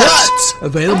the nuts!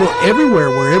 Available everywhere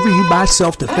wherever you buy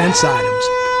self-defense items.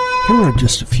 Here are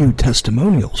just a few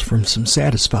testimonials from some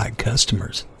satisfied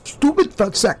customers. Stupid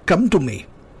fucksack come to me.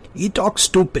 He talk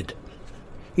stupid.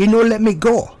 He no let me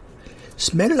go.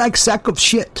 Smell like sack of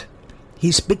shit.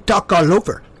 He spit talk all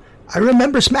over. I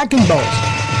remember smacking balls.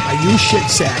 I use shit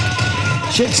sack.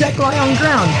 Shit sack lie on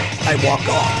ground. I walk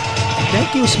off.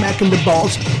 Thank you, smacking the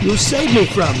balls. You saved me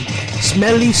from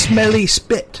smelly, smelly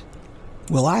spit.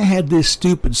 Well, I had this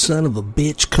stupid son of a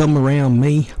bitch come around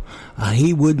me.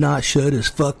 He would not shut his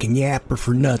fucking yapper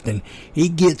for nothing. He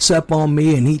gets up on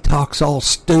me and he talks all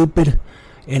stupid.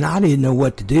 And I didn't know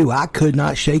what to do. I could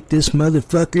not shake this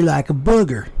motherfucker like a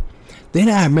booger. Then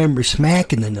I remember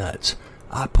smacking the nuts.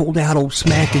 I pulled out old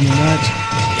smacking the nuts,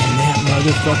 and that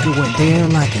motherfucker went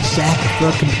down like a sack of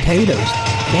fucking potatoes.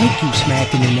 Thank you,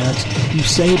 smacking the nuts. You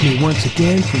saved me once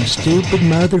again from stupid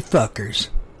motherfuckers.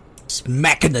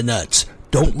 Smacking the nuts.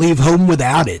 Don't leave home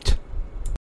without it.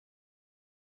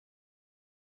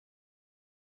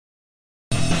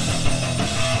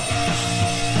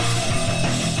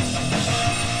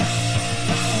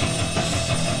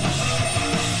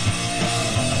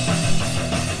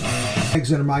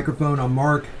 And a microphone. I'm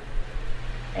Mark.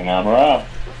 And I'm Rob.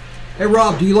 Hey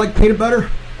Rob, do you like peanut butter?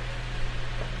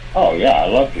 Oh yeah, I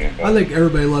love peanut butter. I think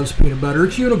everybody loves peanut butter.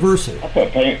 It's universal. I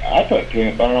put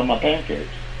peanut butter on my pancakes.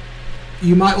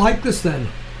 You might like this then.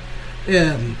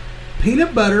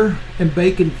 Peanut butter and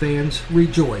bacon fans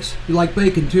rejoice. You like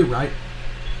bacon too, right?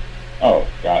 Oh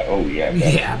God! Oh yeah.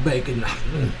 Bacon. Yeah, bacon.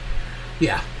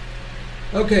 Yeah.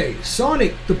 Okay,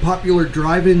 Sonic, the popular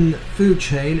drive-in food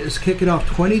chain, is kicking off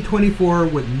 2024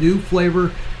 with new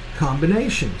flavor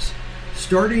combinations.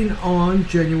 Starting on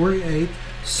January 8th,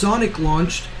 Sonic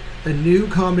launched a new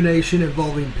combination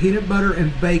involving peanut butter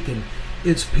and bacon.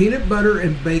 It's peanut butter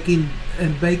and bacon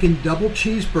double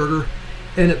cheeseburger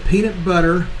and a peanut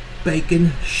butter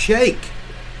bacon shake.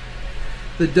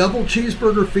 The double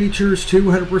cheeseburger features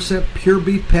 200% pure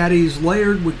beef patties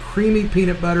layered with creamy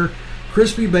peanut butter,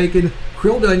 crispy bacon,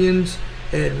 grilled onions,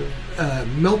 and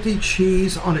melty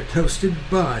cheese on a toasted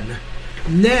bun.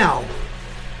 Now,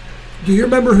 do you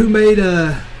remember who made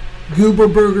Goober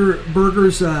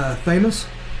Burgers famous?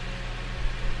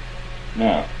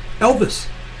 No. Elvis.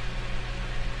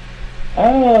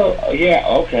 Oh, yeah,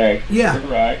 okay. Yeah.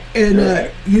 You're right. And You're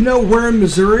right. you know where in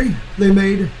Missouri they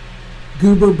made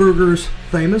Goober Burgers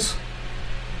famous?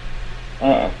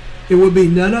 It would be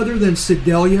none other than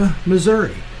Sedalia,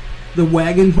 Missouri. The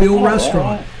Wagon Wheel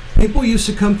Restaurant. Right. People used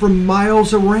to come from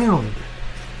miles around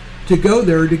to go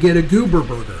there to get a Goober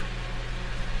Burger.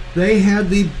 They had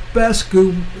the best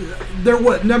Goober.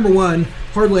 Number one,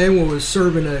 hardly anyone was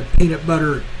serving a peanut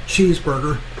butter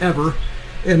cheeseburger ever,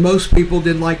 and most people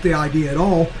didn't like the idea at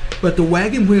all. But the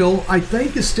Wagon Wheel, I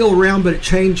think, is still around, but it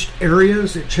changed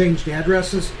areas, it changed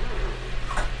addresses,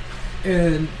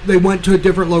 and they went to a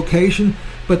different location.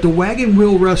 But the Wagon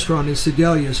Wheel Restaurant in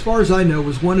Sedalia, as far as I know,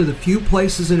 was one of the few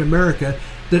places in America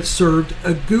that served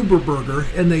a Goober Burger,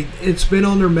 and it's been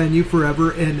on their menu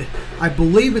forever, and I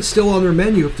believe it's still on their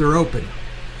menu if they're open.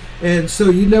 And so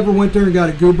you never went there and got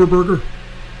a Goober Burger?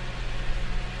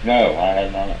 No, I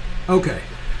have not. Okay.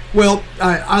 Well,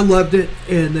 I loved it,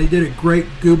 and they did a great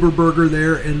goober burger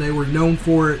there, and they were known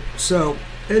for it. So,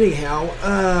 anyhow,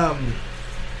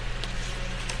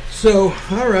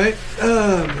 all right.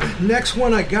 Next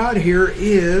one I got here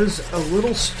is a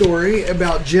little story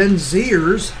about Gen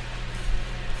Zers.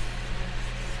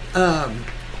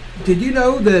 Did you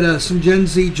know that some Gen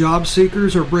Z job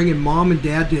seekers are bringing mom and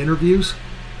dad to interviews?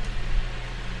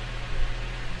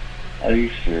 Are you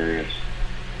serious?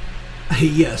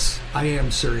 Yes, I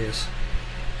am serious.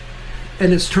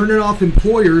 And it's turning off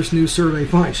employers, new survey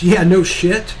finds. Yeah, no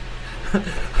shit.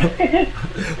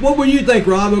 What would you think,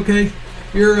 Rob? Okay,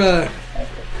 you're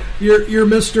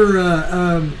Mr.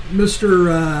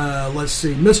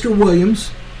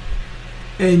 Williams,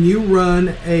 and you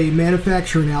run a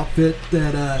manufacturing outfit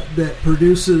that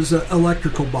produces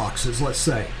electrical boxes. Let's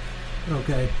say,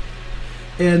 okay,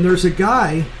 and there's a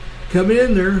guy coming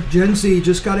in there, Gen Z,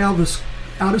 just got out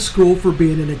of school for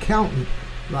being an accountant,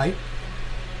 right?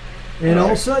 And all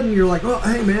of a sudden you're like, oh,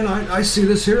 hey man, I see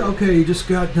this here. Okay, he just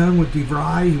got done with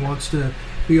DeVry. He wants to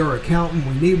be our accountant.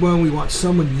 We need one. We want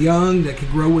someone young that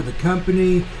can grow with the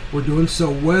company. We're doing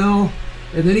so well.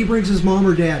 And then he brings his mom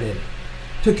or dad in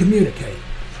to communicate.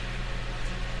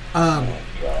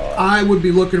 I would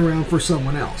be looking around for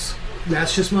someone else.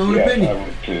 That's just my own opinion. I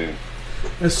would too.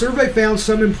 A survey found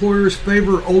some employers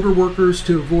favor older workers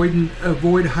to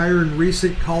avoid hiring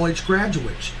recent college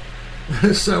graduates.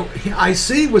 So I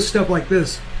see with stuff like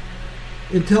this.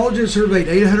 Intelligence surveyed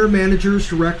 800 managers,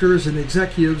 directors, and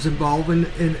executives involved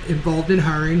in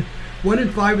hiring. 1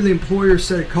 in 5 of the employers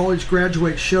said a college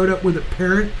graduate showed up with a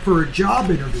parent for a job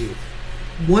interview.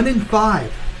 1 in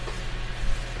 5.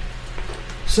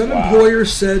 Some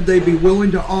employers said they'd be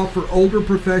willing to offer older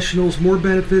professionals more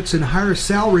benefits and higher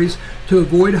salaries to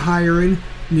avoid hiring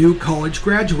new college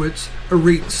graduates, a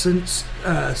recent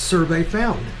survey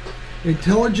found.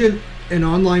 Intelligent, an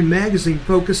online magazine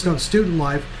focused on student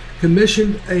life,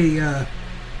 commissioned a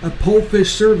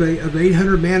pollfish survey of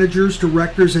 800 managers,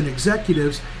 directors, and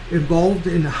executives involved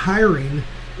in hiring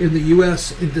in the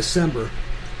U.S. in December.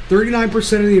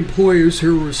 39% of the employers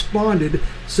who responded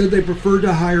said they preferred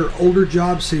to hire older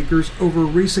job seekers over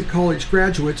recent college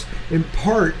graduates, in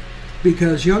part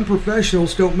because young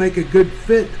professionals don't make a good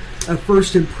fit a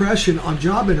first impression on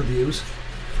job interviews.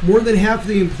 More than half of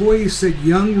the employees said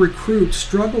young recruits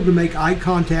struggle to make eye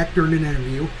contact during an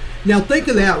interview. Now think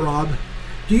of that, Rob.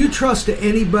 Do you trust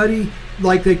anybody,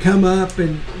 like they come up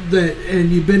and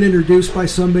you've been introduced by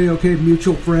somebody, okay,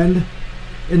 mutual friend,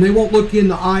 and they won't look you in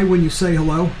the eye when you say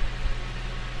hello?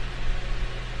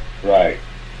 Right.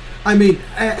 I mean,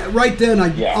 right then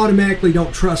I automatically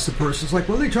don't trust the person. It's like,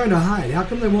 what are they trying to hide? How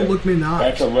come they won't look me in the eye?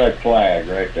 That's a red flag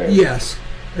right there. Yes,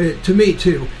 to me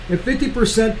too. And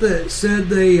 50% that said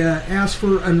they asked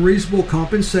for unreasonable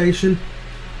compensation.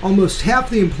 Almost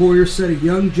half the employers said a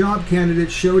young job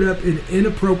candidate showed up in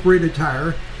inappropriate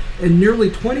attire, and nearly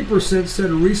 20%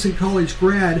 said a recent college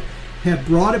grad had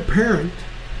brought a parent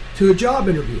to a job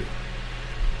interview.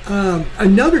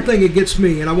 Another thing that gets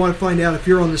me, and I want to find out if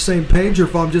you're on the same page or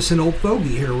if I'm just an old fogey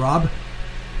here, Rob.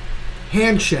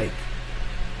 Handshake.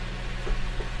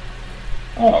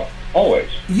 Oh,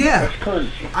 always. Yeah. That's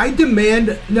courtesy.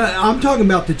 I'm talking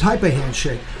about the type of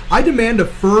handshake. I demand a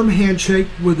firm handshake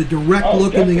with a direct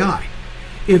look in the eye.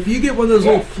 If you get one of those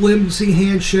little flimsy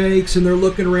handshakes and they're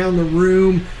looking around the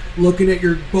room, looking at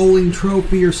your bowling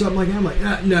trophy or something like that, I'm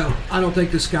like, no, I don't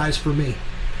think this guy's for me.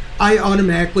 I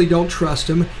automatically don't trust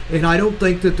them, and I don't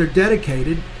think that they're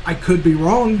dedicated. I could be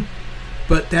wrong,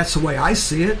 but that's the way I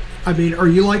see it. I mean, are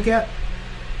you like that?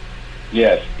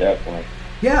 Yes, definitely.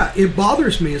 Yeah, it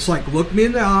bothers me. It's like, look me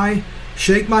in the eye,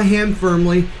 shake my hand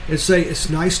firmly, and say,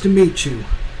 it's nice to meet you.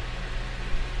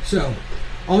 So,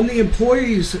 on the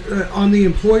employers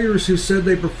who said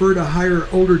they prefer to hire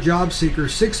older job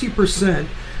seekers, 60%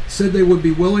 said they would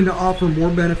be willing to offer more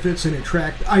benefits and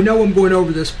attract. I know I'm going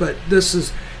over this, but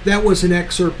that was an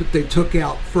excerpt that they took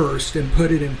out first and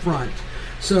put it in front.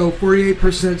 So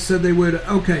 48% said they would.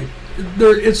 Okay,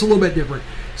 it's a little bit different.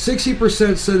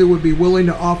 60% said they would be willing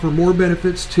to offer more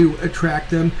benefits to attract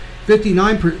them.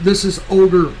 59%. This is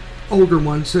older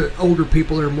ones, older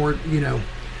people that are more,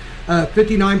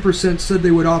 59% said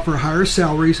they would offer higher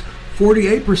salaries.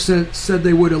 48% said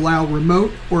they would allow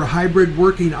remote or hybrid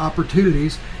working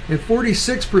opportunities, and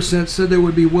 46% said they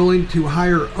would be willing to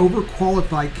hire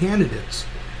overqualified candidates.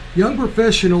 Young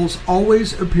professionals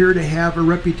always appear to have a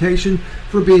reputation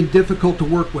for being difficult to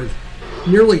work with.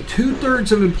 Nearly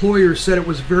 2/3 of employers said it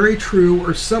was very true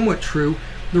or somewhat true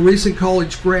the recent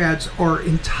college grads are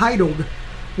entitled,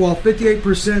 while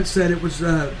 58% said it was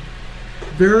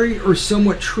very or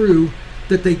somewhat true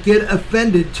that they get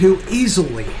offended too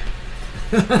easily.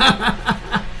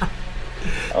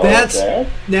 That's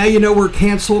now you know where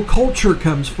cancel culture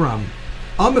comes from.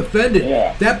 I'm offended.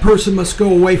 Yeah. That person must go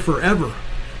away forever.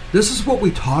 This is what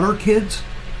we taught our kids.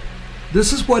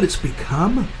 This is what it's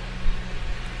become.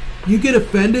 You get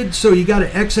offended, so you got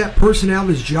to X that person out of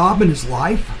his job and his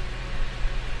life?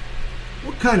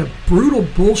 What kind of brutal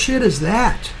bullshit is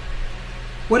that?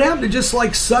 What happened to just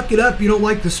like suck it up? You don't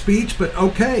like the speech, but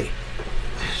okay.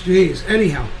 Jeez.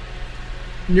 Anyhow,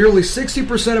 nearly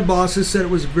 60% of bosses said it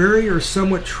was very or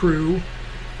somewhat true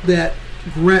that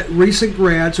recent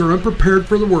grads are unprepared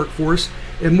for the workforce,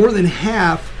 and more than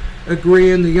half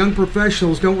agreeing the young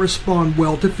professionals don't respond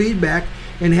well to feedback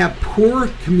and have poor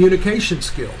communication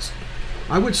skills.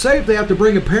 I would say if they have to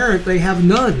bring a parent, they have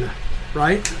none,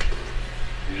 right?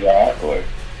 Exactly.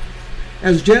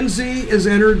 As Gen Z has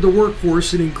entered the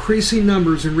workforce in increasing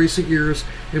numbers in recent years,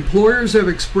 employers have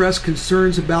expressed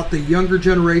concerns about the younger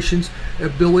generation's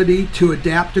ability to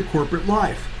adapt to corporate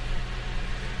life.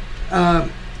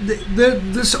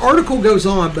 This article goes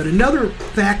on, but another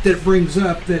fact that it brings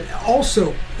up that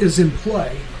also is in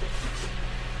play,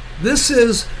 this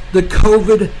is the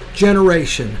COVID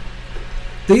generation.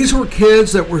 These were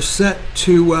kids that were set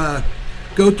to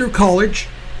go through college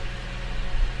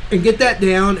and get that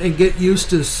down and get used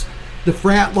to the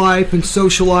frat life and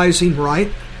socializing, right?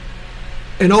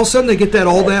 And all of a sudden they get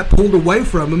all that pulled away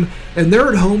from them, and they're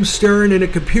at home staring at a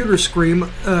computer screen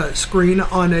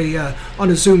on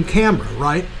a Zoom camera,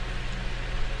 right?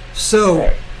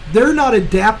 So they're not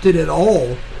adapted at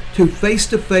all to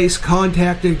face-to-face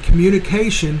contact and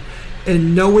communication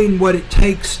and knowing what it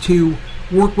takes to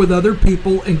work with other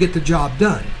people and get the job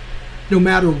done. No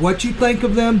matter what you think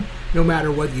of them, no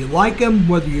matter whether you like them,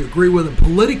 whether you agree with them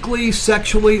politically,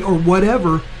 sexually, or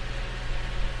whatever,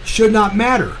 should not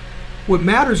matter. What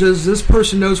matters is this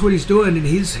person knows what he's doing and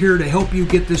he's here to help you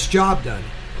get this job done.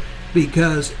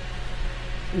 Because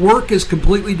work is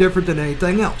completely different than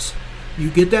anything else. You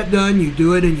get that done, you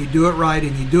do it, and you do it right,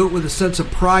 and you do it with a sense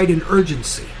of pride and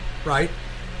urgency, right?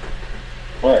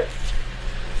 Right.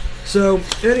 So,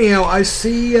 anyhow, I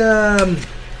see where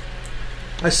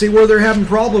they're having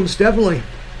problems, definitely.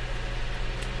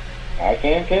 I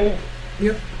can too.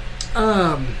 Yep.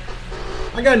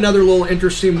 I got another little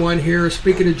interesting one here.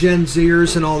 Speaking of Gen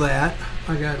Zers and all that,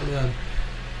 I got.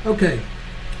 Okay,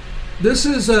 this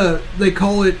is they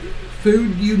call it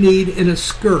food you need in a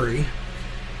scurry.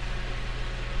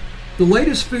 The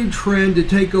latest food trend to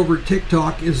take over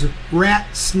TikTok is rat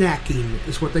snacking,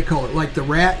 is what they call it. Like the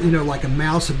rat, like a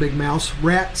mouse, a big mouse.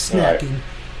 Rat snacking. Right.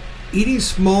 Eating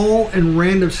small and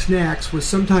random snacks with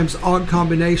sometimes odd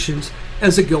combinations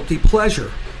as a guilty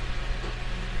pleasure.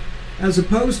 As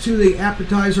opposed to the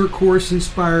appetizer course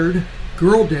inspired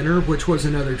girl dinner, which was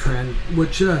another trend,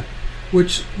 which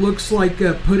looks like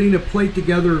putting a plate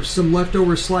together of some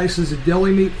leftover slices of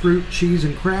deli meat, fruit, cheese,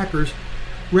 and crackers.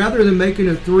 Rather than making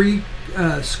a 3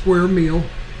 square meal,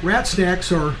 rat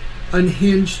snacks are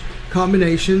unhinged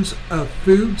combinations of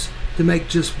foods to make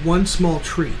just one small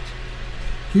treat.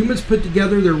 Humans put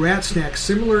together their rat snacks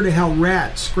similar to how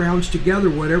rats scrounge together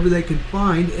whatever they can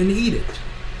find and eat it.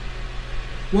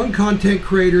 One content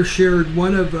creator shared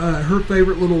one of her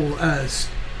favorite little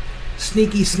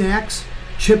sneaky snacks,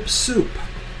 chip soup.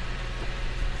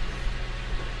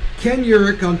 Ken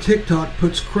Urich on TikTok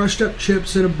puts crushed up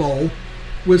chips in a bowl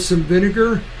with some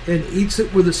vinegar and eats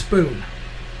it with a spoon.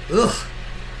 Ugh.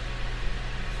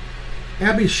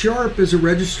 Abby Sharp is a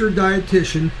registered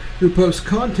dietitian who posts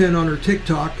content on her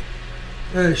TikTok,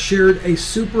 shared a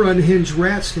super unhinged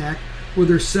rat snack with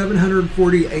her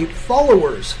 748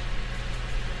 followers.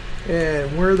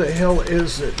 And where the hell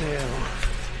is it now?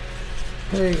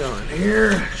 Hang on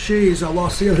here. Jeez, I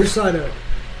lost the other side of it.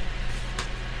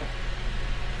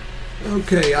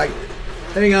 Okay,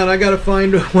 hang on, I gotta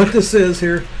find what this is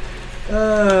here.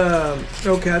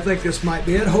 Okay, I think this might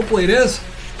be it. Hopefully it is.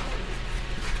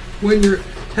 When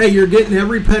you're getting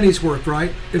every penny's worth,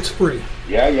 right? It's free.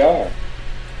 Yeah, you are.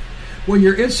 When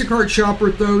your Instacart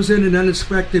shopper throws in an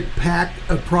unexpected pack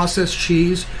of processed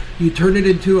cheese, you turn it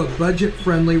into a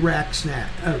budget-friendly rat snack,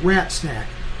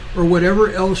 or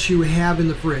whatever else you have in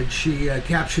the fridge. She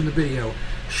captioned the video.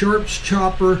 Sharp's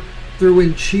chopper threw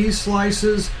in cheese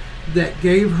slices that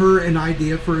gave her an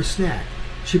idea for a snack.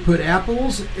 She put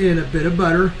apples in a bit of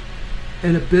butter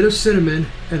and a bit of cinnamon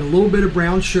and a little bit of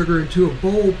brown sugar into a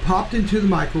bowl, popped into the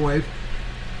microwave.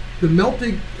 The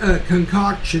melted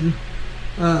concoction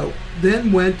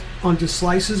then went onto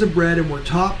slices of bread and were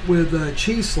topped with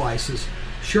cheese slices.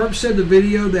 Sharp said the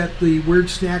video that the weird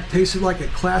snack tasted like a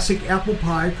classic apple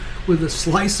pie with a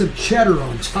slice of cheddar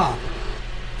on top.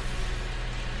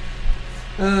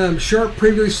 Sharp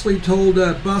previously told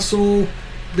Bustle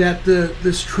that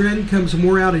this trend comes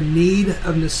more out of need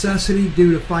of necessity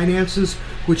due to finances,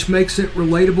 which makes it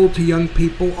relatable to young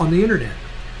people on the internet.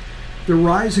 The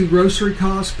rise in grocery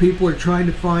costs, people are trying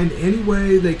to find any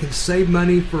way they can save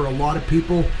money for a lot of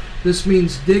people. This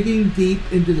means digging deep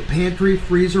into the pantry,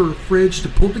 freezer, or fridge to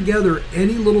pull together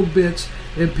any little bits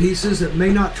and pieces that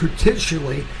may not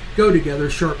traditionally go together,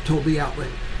 Sharp told the outlet.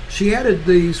 She added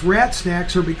these rat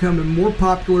snacks are becoming more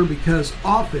popular because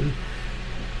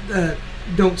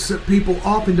people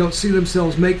often don't see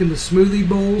themselves making the smoothie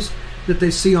bowls that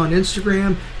they see on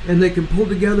Instagram, and they can pull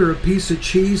together a piece of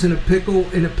cheese and a pickle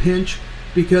in a pinch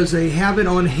because they have it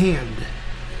on hand.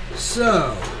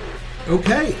 So,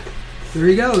 okay, there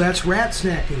you go. That's rat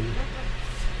snacking.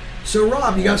 So,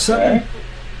 Rob, you got something?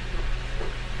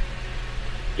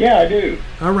 Yeah, I do.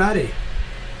 Alrighty.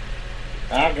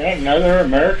 I got another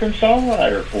American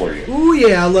songwriter for you. Ooh,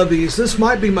 yeah, I love these. This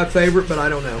might be my favorite, but I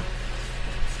don't know.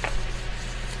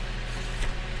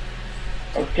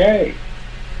 Okay.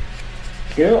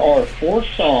 Here are 4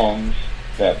 songs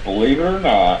that, believe it or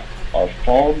not, are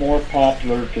far more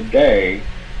popular today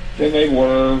than they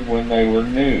were when they were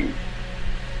new.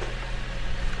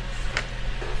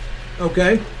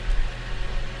 Okay.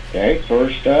 Okay,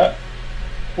 first up,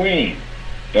 Queen,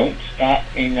 Don't Stop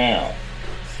Me Now.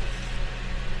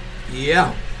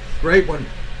 Yeah, great one.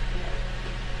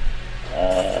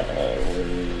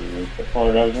 Where's the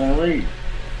part I was going to read?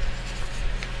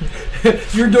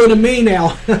 You're doing a me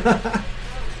now.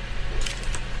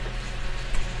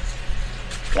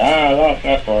 I lost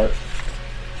that part.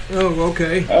 Oh,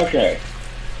 okay. Okay.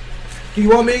 Do you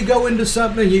want me to go into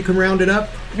something and you can round it up?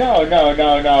 No.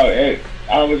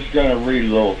 I was going to read a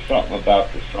little something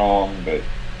about the song, but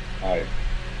I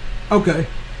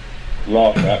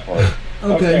lost that part.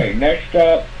 Okay, next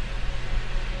up,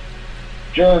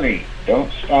 Journey,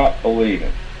 Don't Stop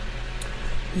Believing.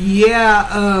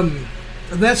 Yeah,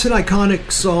 that's an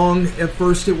iconic song. At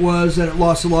first it was, and it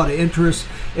lost a lot of interest.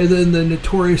 And then the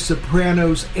Notorious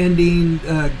Sopranos ending,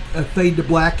 a Fade to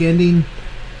Black ending,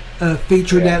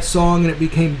 featured that song, and it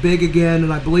became big again,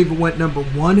 and I believe it went number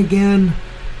 1 again.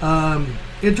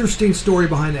 Interesting story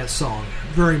behind that song,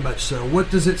 very much so. What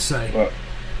does it say? Well,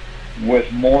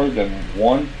 with more than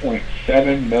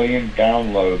 1.7 million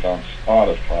downloads on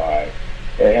Spotify,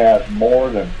 it has more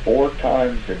than 4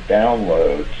 times the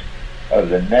downloads of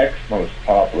the next most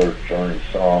popular Journey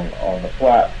song on the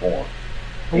platform.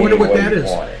 I wonder what that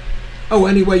is. Oh,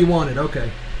 Any Way You Want It,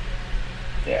 okay.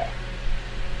 Yeah.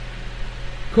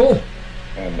 Cool.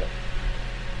 And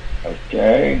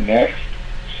okay, next,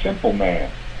 Simple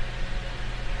Man.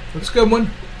 That's a good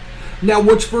one. Now,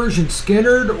 which version?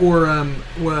 Skinnered or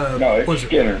no, it's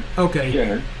Skinnered. Okay.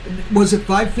 Skinnered. Was it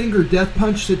Five Finger Death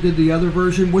Punch that did the other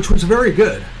version, which was very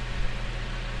good?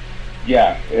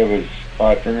 Yeah, it was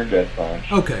Five Finger Death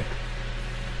Punch. Okay.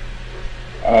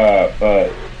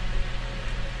 But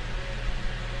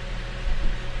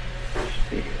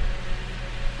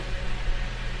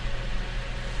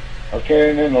okay,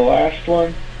 and then the last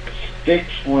one, Styx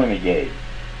Renegade.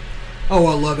 Oh,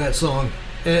 I love that song.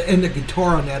 And the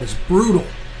guitar on that is brutal.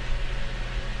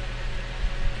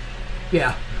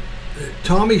 Yeah.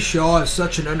 Tommy Shaw is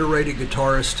such an underrated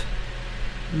guitarist.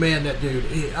 Man, that dude.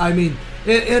 I mean,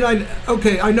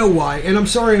 I know why. And I'm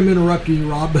sorry I'm interrupting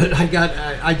you, Rob, but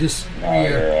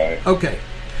You're right. Okay.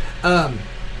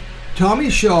 Tommy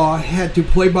Shaw had to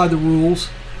play by the rules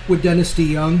with Dennis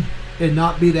DeYoung and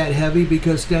not be that heavy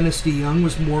because Dennis DeYoung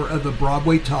was more of a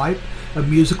Broadway type, a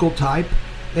musical type.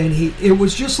 And it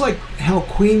was just like how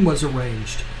Queen was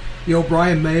arranged. You know,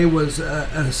 Brian May was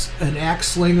an axe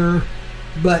slinger,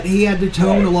 but he had to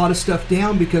tone a lot of stuff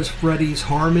down because Freddie's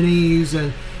harmonies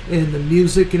and the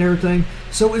music and everything.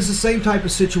 So it was the same type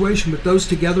of situation, but those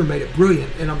together made it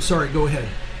brilliant. And I'm sorry, go ahead.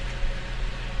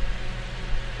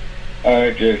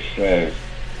 It just says,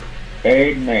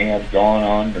 Babe may have gone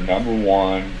on to number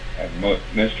 1, and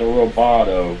Mr.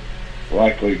 Roboto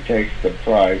likely takes the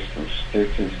prize for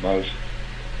Styx's most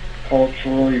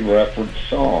culturally referenced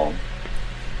song,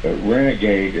 but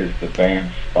Renegade is the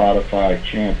band's Spotify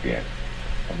champion.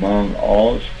 Among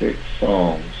all Styx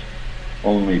songs,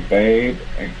 only Babe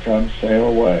and Come Sail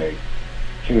Away,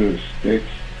 2 of Styx's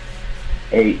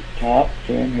 8 top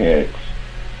 10 hits,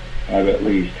 have at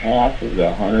least half of the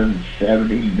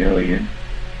 170 million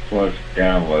plus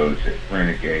downloads that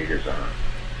Renegade has earned.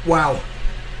 Wow.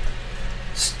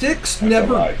 Styx That's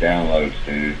never... a lot of downloads,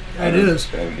 dude. It is.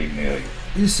 170 million.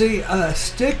 You see,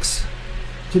 Styx,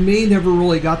 to me, never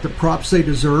really got the props they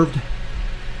deserved.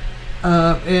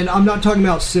 And I'm not talking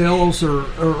about sales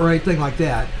or anything like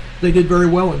that. they did very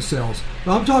well in sales.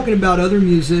 But I'm talking about other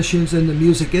musicians in the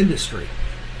music industry.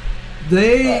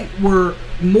 They were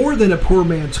more than a poor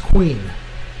man's Queen.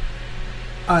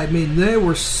 I mean, they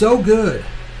were so good,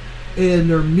 and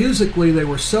musically they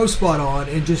were so spot on,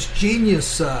 and just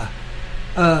genius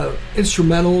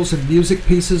instrumentals and music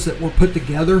pieces that were put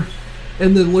together,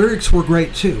 and the lyrics were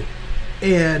great too.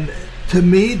 And to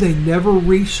me, they never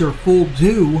reached their full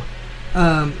due.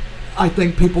 I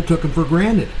think people took them for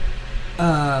granted.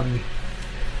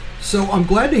 So I'm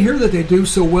glad to hear that they do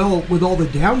so well with all the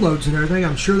downloads and everything.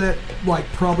 I'm sure that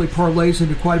probably parlays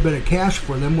into quite a bit of cash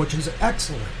for them, which is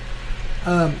excellent.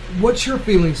 What's your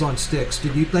feelings on Styx?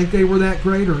 Did you think they were that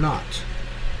great or not?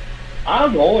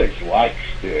 I've always liked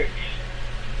Styx.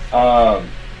 Now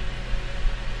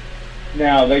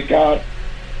they got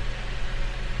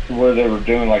where they were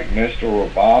doing like Mr.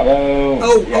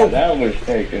 Roboto. That was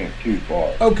taking it too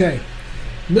far. Okay,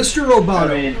 Mr.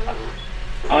 Roboto. I mean,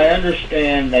 I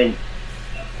understand that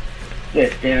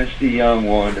Dennis DeYoung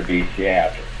wanted to be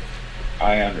theatrical.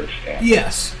 I understand.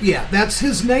 Yes, yeah, that's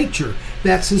his nature.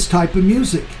 That's his type of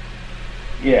music.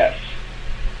 Yes.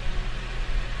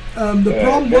 The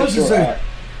problem was that.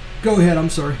 Go ahead. I'm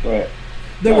sorry. Go ahead.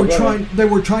 They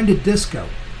were trying to disco.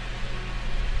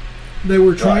 They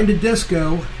were trying to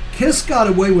disco. Kiss got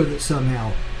away with it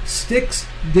somehow. Styx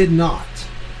did not.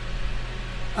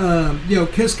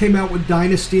 Kiss came out with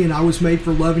Dynasty and I Was Made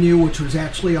for Loving You, which was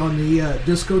actually on the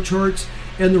disco charts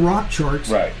and the rock charts.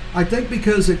 Right. I think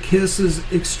because of Kiss's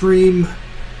extreme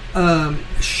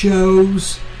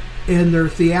shows and their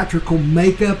theatrical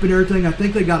makeup and everything, I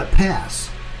think they got a pass.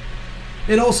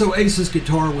 And also Ace's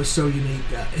guitar was so unique,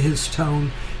 his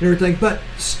tone and everything. But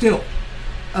still,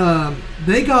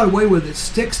 they got away with it.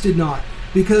 Styx did not.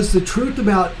 Because the truth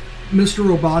about Mr.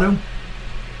 Roboto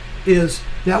is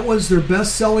that was their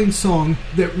best-selling song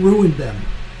that ruined them.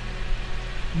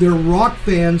 Their rock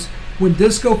fans, when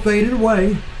disco faded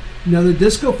away, the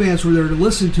disco fans were there to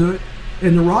listen to it,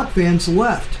 and the rock fans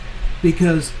left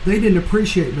because they didn't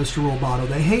appreciate Mr. Roboto.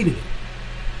 They hated it.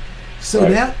 So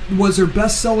that was their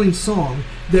best-selling song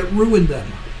that ruined them.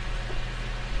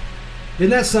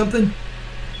 Isn't that something?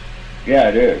 Yeah,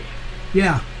 it is.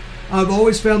 Yeah. I've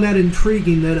always found that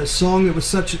intriguing, that a song that was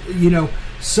such,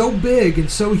 so big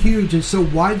and so huge and so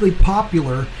widely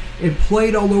popular and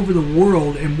played all over the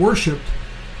world and worshipped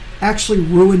actually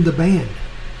ruined the band.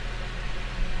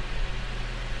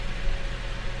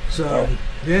 So,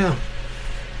 yeah.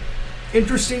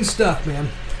 Interesting stuff, man.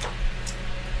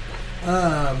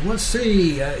 Let's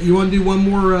see. You want to do one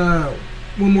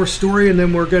more story, and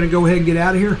then we're going to go ahead and get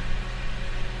out of here?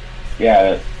 Yeah,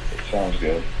 that sounds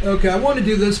good. Okay, I want to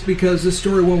do this because this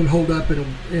story won't hold up in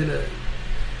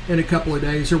a couple of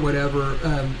days or whatever.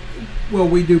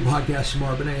 We do podcast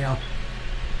tomorrow, but anyhow.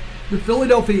 The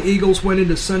Philadelphia Eagles went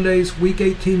into Sunday's Week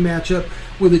 18 matchup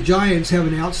with the Giants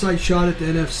having an outside shot at the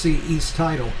NFC East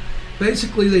title.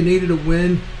 Basically, they needed a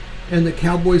win and the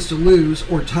Cowboys to lose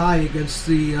or tie against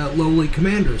the lowly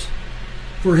Commanders.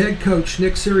 For head coach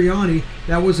Nick Sirianni,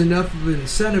 that was enough of an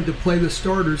incentive to play the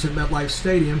starters at MetLife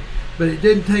Stadium, but it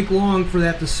didn't take long for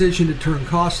that decision to turn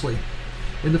costly.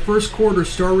 In the first quarter,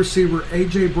 star receiver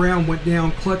A.J. Brown went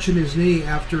down clutching his knee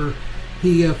after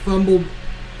he fumbled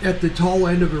at the tall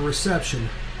end of a reception.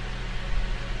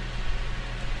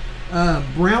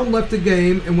 Brown left the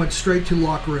game and went straight to the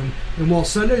locker room. And while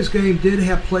Sunday's game did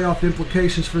have playoff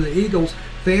implications for the Eagles,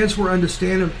 fans were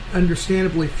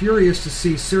understandably furious to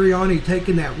see Sirianni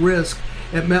taking that risk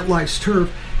at MetLife's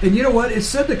turf. And you know what? It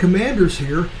said the Commanders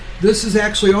here. This is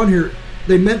actually on here.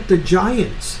 They meant the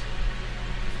Giants.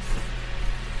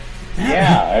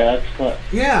 Yeah, that's what.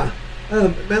 Yeah,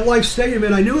 MetLife Stadium,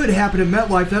 and I knew it happened at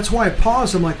MetLife. That's why I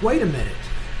paused. I'm like, wait a minute.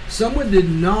 Someone did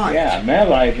not. Yeah,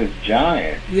 MetLife is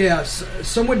giant. Yes,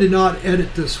 someone did not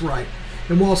edit this right.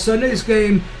 And while Sunday's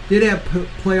game did have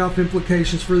playoff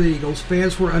implications for the Eagles,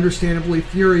 fans were understandably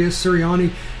furious.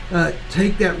 Sirianni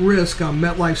take that risk on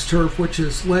MetLife's turf, which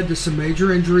has led to some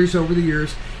major injuries over the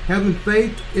years. Having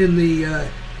faith in the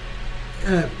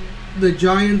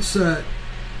Giants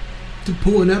to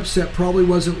pull an upset probably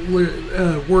wasn't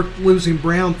worth losing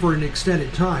Brown for an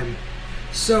extended time.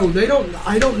 So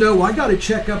I don't know. I got to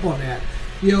check up on that.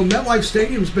 MetLife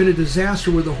Stadium's been a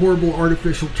disaster with a horrible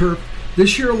artificial turf.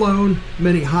 This year alone,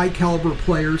 many high-caliber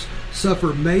players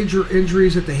suffer major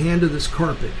injuries at the hand of this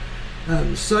carpet.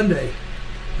 Sunday,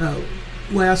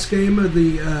 last game of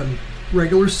the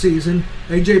regular season,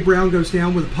 A.J. Brown goes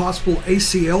down with a possible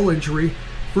ACL injury.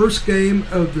 First game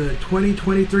of the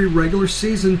 2023 regular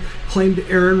season claimed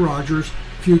Aaron Rodgers,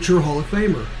 future Hall of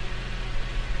Famer.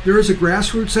 There is a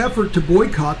grassroots effort to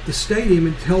boycott the stadium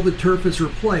until the turf is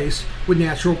replaced with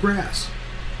natural grass.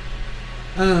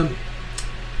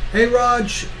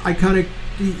 A-Raj,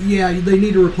 they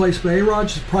need to replace, but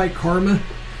A-Raj is probably karma.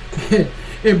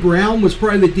 And Brown was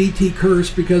probably the DT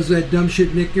curse because of that dumb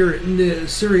shit Nick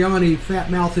Sirianni fat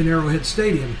mouth in Arrowhead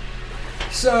Stadium.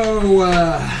 So,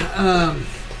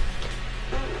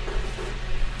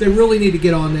 they really need to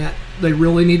get on that. They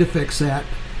really need to fix that.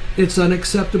 It's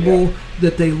unacceptable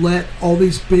that they let all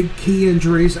these big key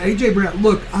injuries. A.J. Brown,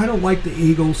 look, I don't like the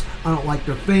Eagles. I don't like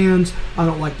their fans. I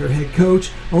don't like their head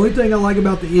coach. The only thing I like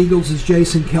about the Eagles is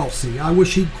Jason Kelsey. I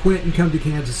wish he'd quit and come to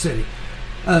Kansas City.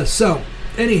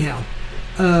 Anyhow,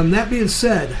 that being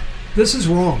said, this is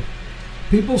wrong.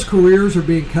 People's careers are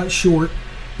being cut short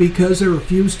because they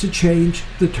refuse to change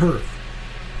the turf.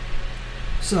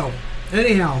 So,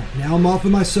 anyhow, now I'm off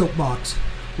of my soapbox.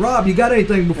 Rob, you got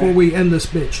anything before we end this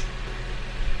bitch?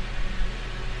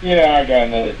 Yeah, I got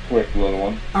another quick little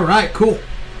one. All right, cool.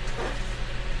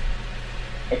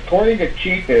 According to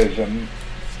Cheapism,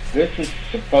 this is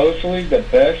supposedly the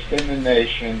best in the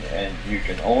nation, and you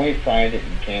can only find it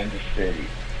in Kansas City.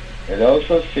 It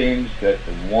also seems that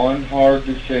the one hard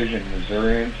decision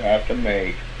Missourians have to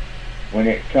make when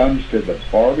it comes to the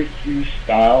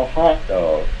barbecue-style hot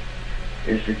dog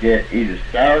is to get either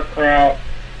sauerkraut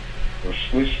or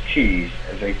Swiss cheese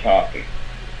as a topping.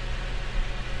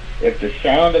 If the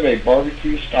sound of a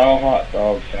barbecue-style hot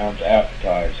dog sounds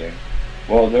appetizing,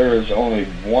 well, there is only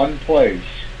one place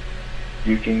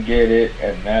you can get it,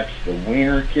 and that's the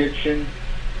Wiener Kitchen.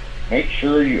 Make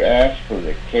sure you ask for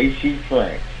the Casey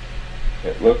Frank.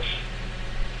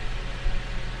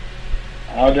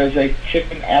 How does a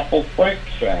chicken apple frank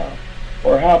sound?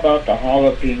 Or how about the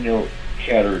jalapeno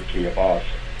cheddar kielbasa?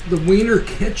 The Wiener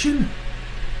Kitchen?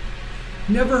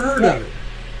 Never heard of it.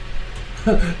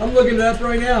 I'm looking it up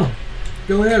right now.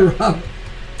 Go ahead, Rob.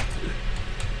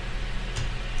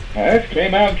 This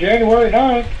came out January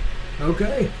 9th.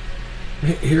 Okay.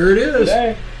 Here it is.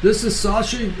 Today. This is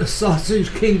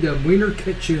Sausage Kingdom, Wiener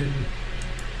Kitchen.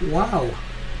 Wow.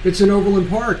 It's in Overland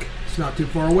Park. It's not too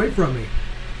far away from me.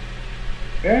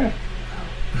 Yeah.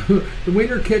 The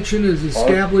Wiener Kitchen is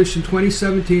established in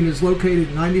 2017, is located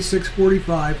at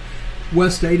 9645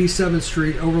 West 87th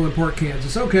Street, Overland Park,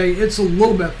 Kansas. Okay, it's a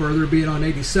little bit further, being on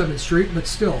 87th Street, but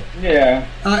still. Yeah.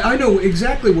 I know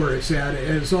exactly where it's at.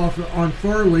 It's off on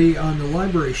Farley on the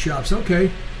library shops.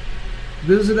 Okay.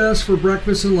 Visit us for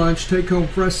breakfast and lunch. Take home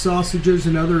fresh sausages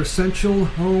and other essential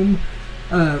home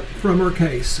from our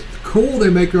case. Cool, they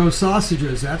make their own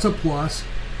sausages. That's a plus.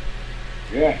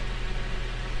 Yeah.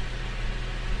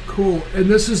 Cool.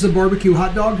 And this is the barbecue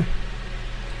hot dog?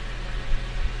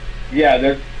 Yeah,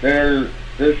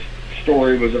 this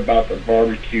story was about the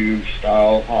barbecue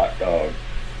style hot dog.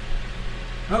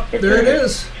 Oh, there it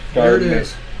is. There it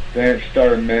is. Then it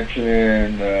started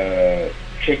mentioning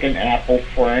chicken apple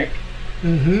frank.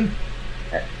 Mm-hmm.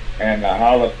 And the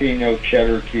jalapeno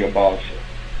cheddar kielbasa.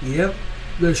 Yep.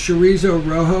 The chorizo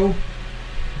rojo,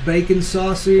 bacon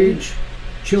sausage,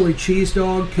 chili cheese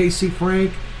dog, Casey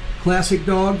Frank, classic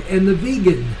dog, and the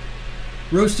vegan.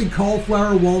 Roasted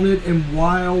cauliflower, walnut, and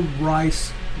wild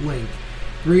rice link.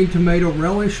 Green tomato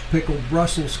relish, pickled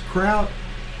Brussels sprout,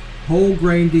 whole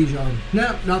grain Dijon.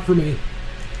 No, not for me.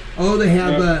 Oh, they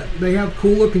have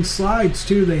cool looking sides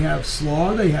too. They have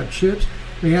slaw, they have chips,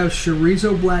 they have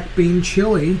chorizo black bean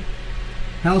chili,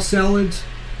 house salads.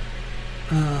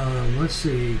 Let's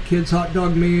see, kids hot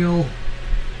dog meal.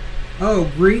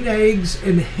 Oh, green eggs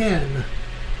and hen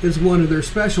is one of their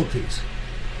specialties.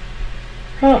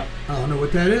 Huh. I don't know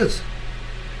what that is.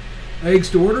 Eggs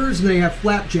to orders, and they have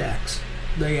flapjacks.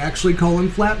 They actually call them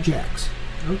flapjacks.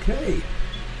 Okay.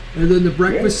 And then the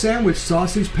breakfast sandwich,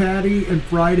 sausage patty and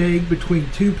fried egg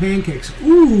between two pancakes.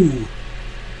 Ooh.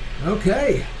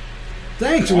 Okay.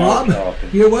 Thanks, Rob.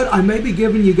 You know what? I may be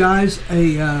giving you guys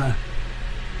a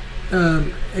what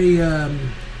do you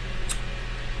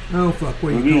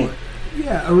call it?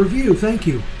 Yeah, a review. Thank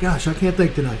you. Gosh, I can't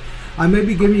think tonight. I may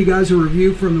be giving you guys a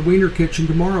review from the Wiener Kitchen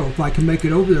tomorrow. If I can make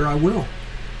it over there, I will.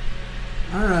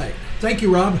 All right. Thank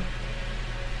you, Rob.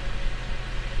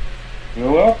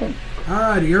 You're welcome. All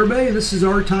righty, everybody. This is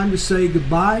our time to say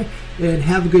goodbye and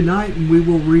have a good night, and we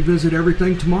will revisit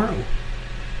everything tomorrow.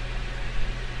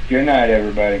 Good night,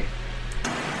 everybody.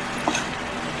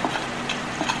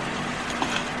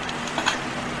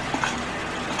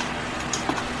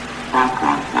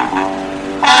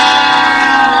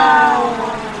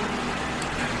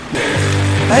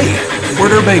 Hey,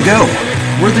 where'd everybody go?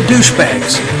 We're the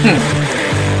douchebags.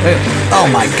 Hey, oh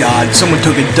my God, someone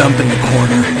took a dump in the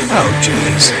corner. Oh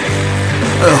jeez.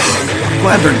 Ugh, I'm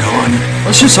glad they're gone.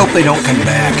 Let's just hope they don't come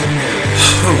back.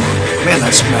 Man,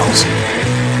 that smells.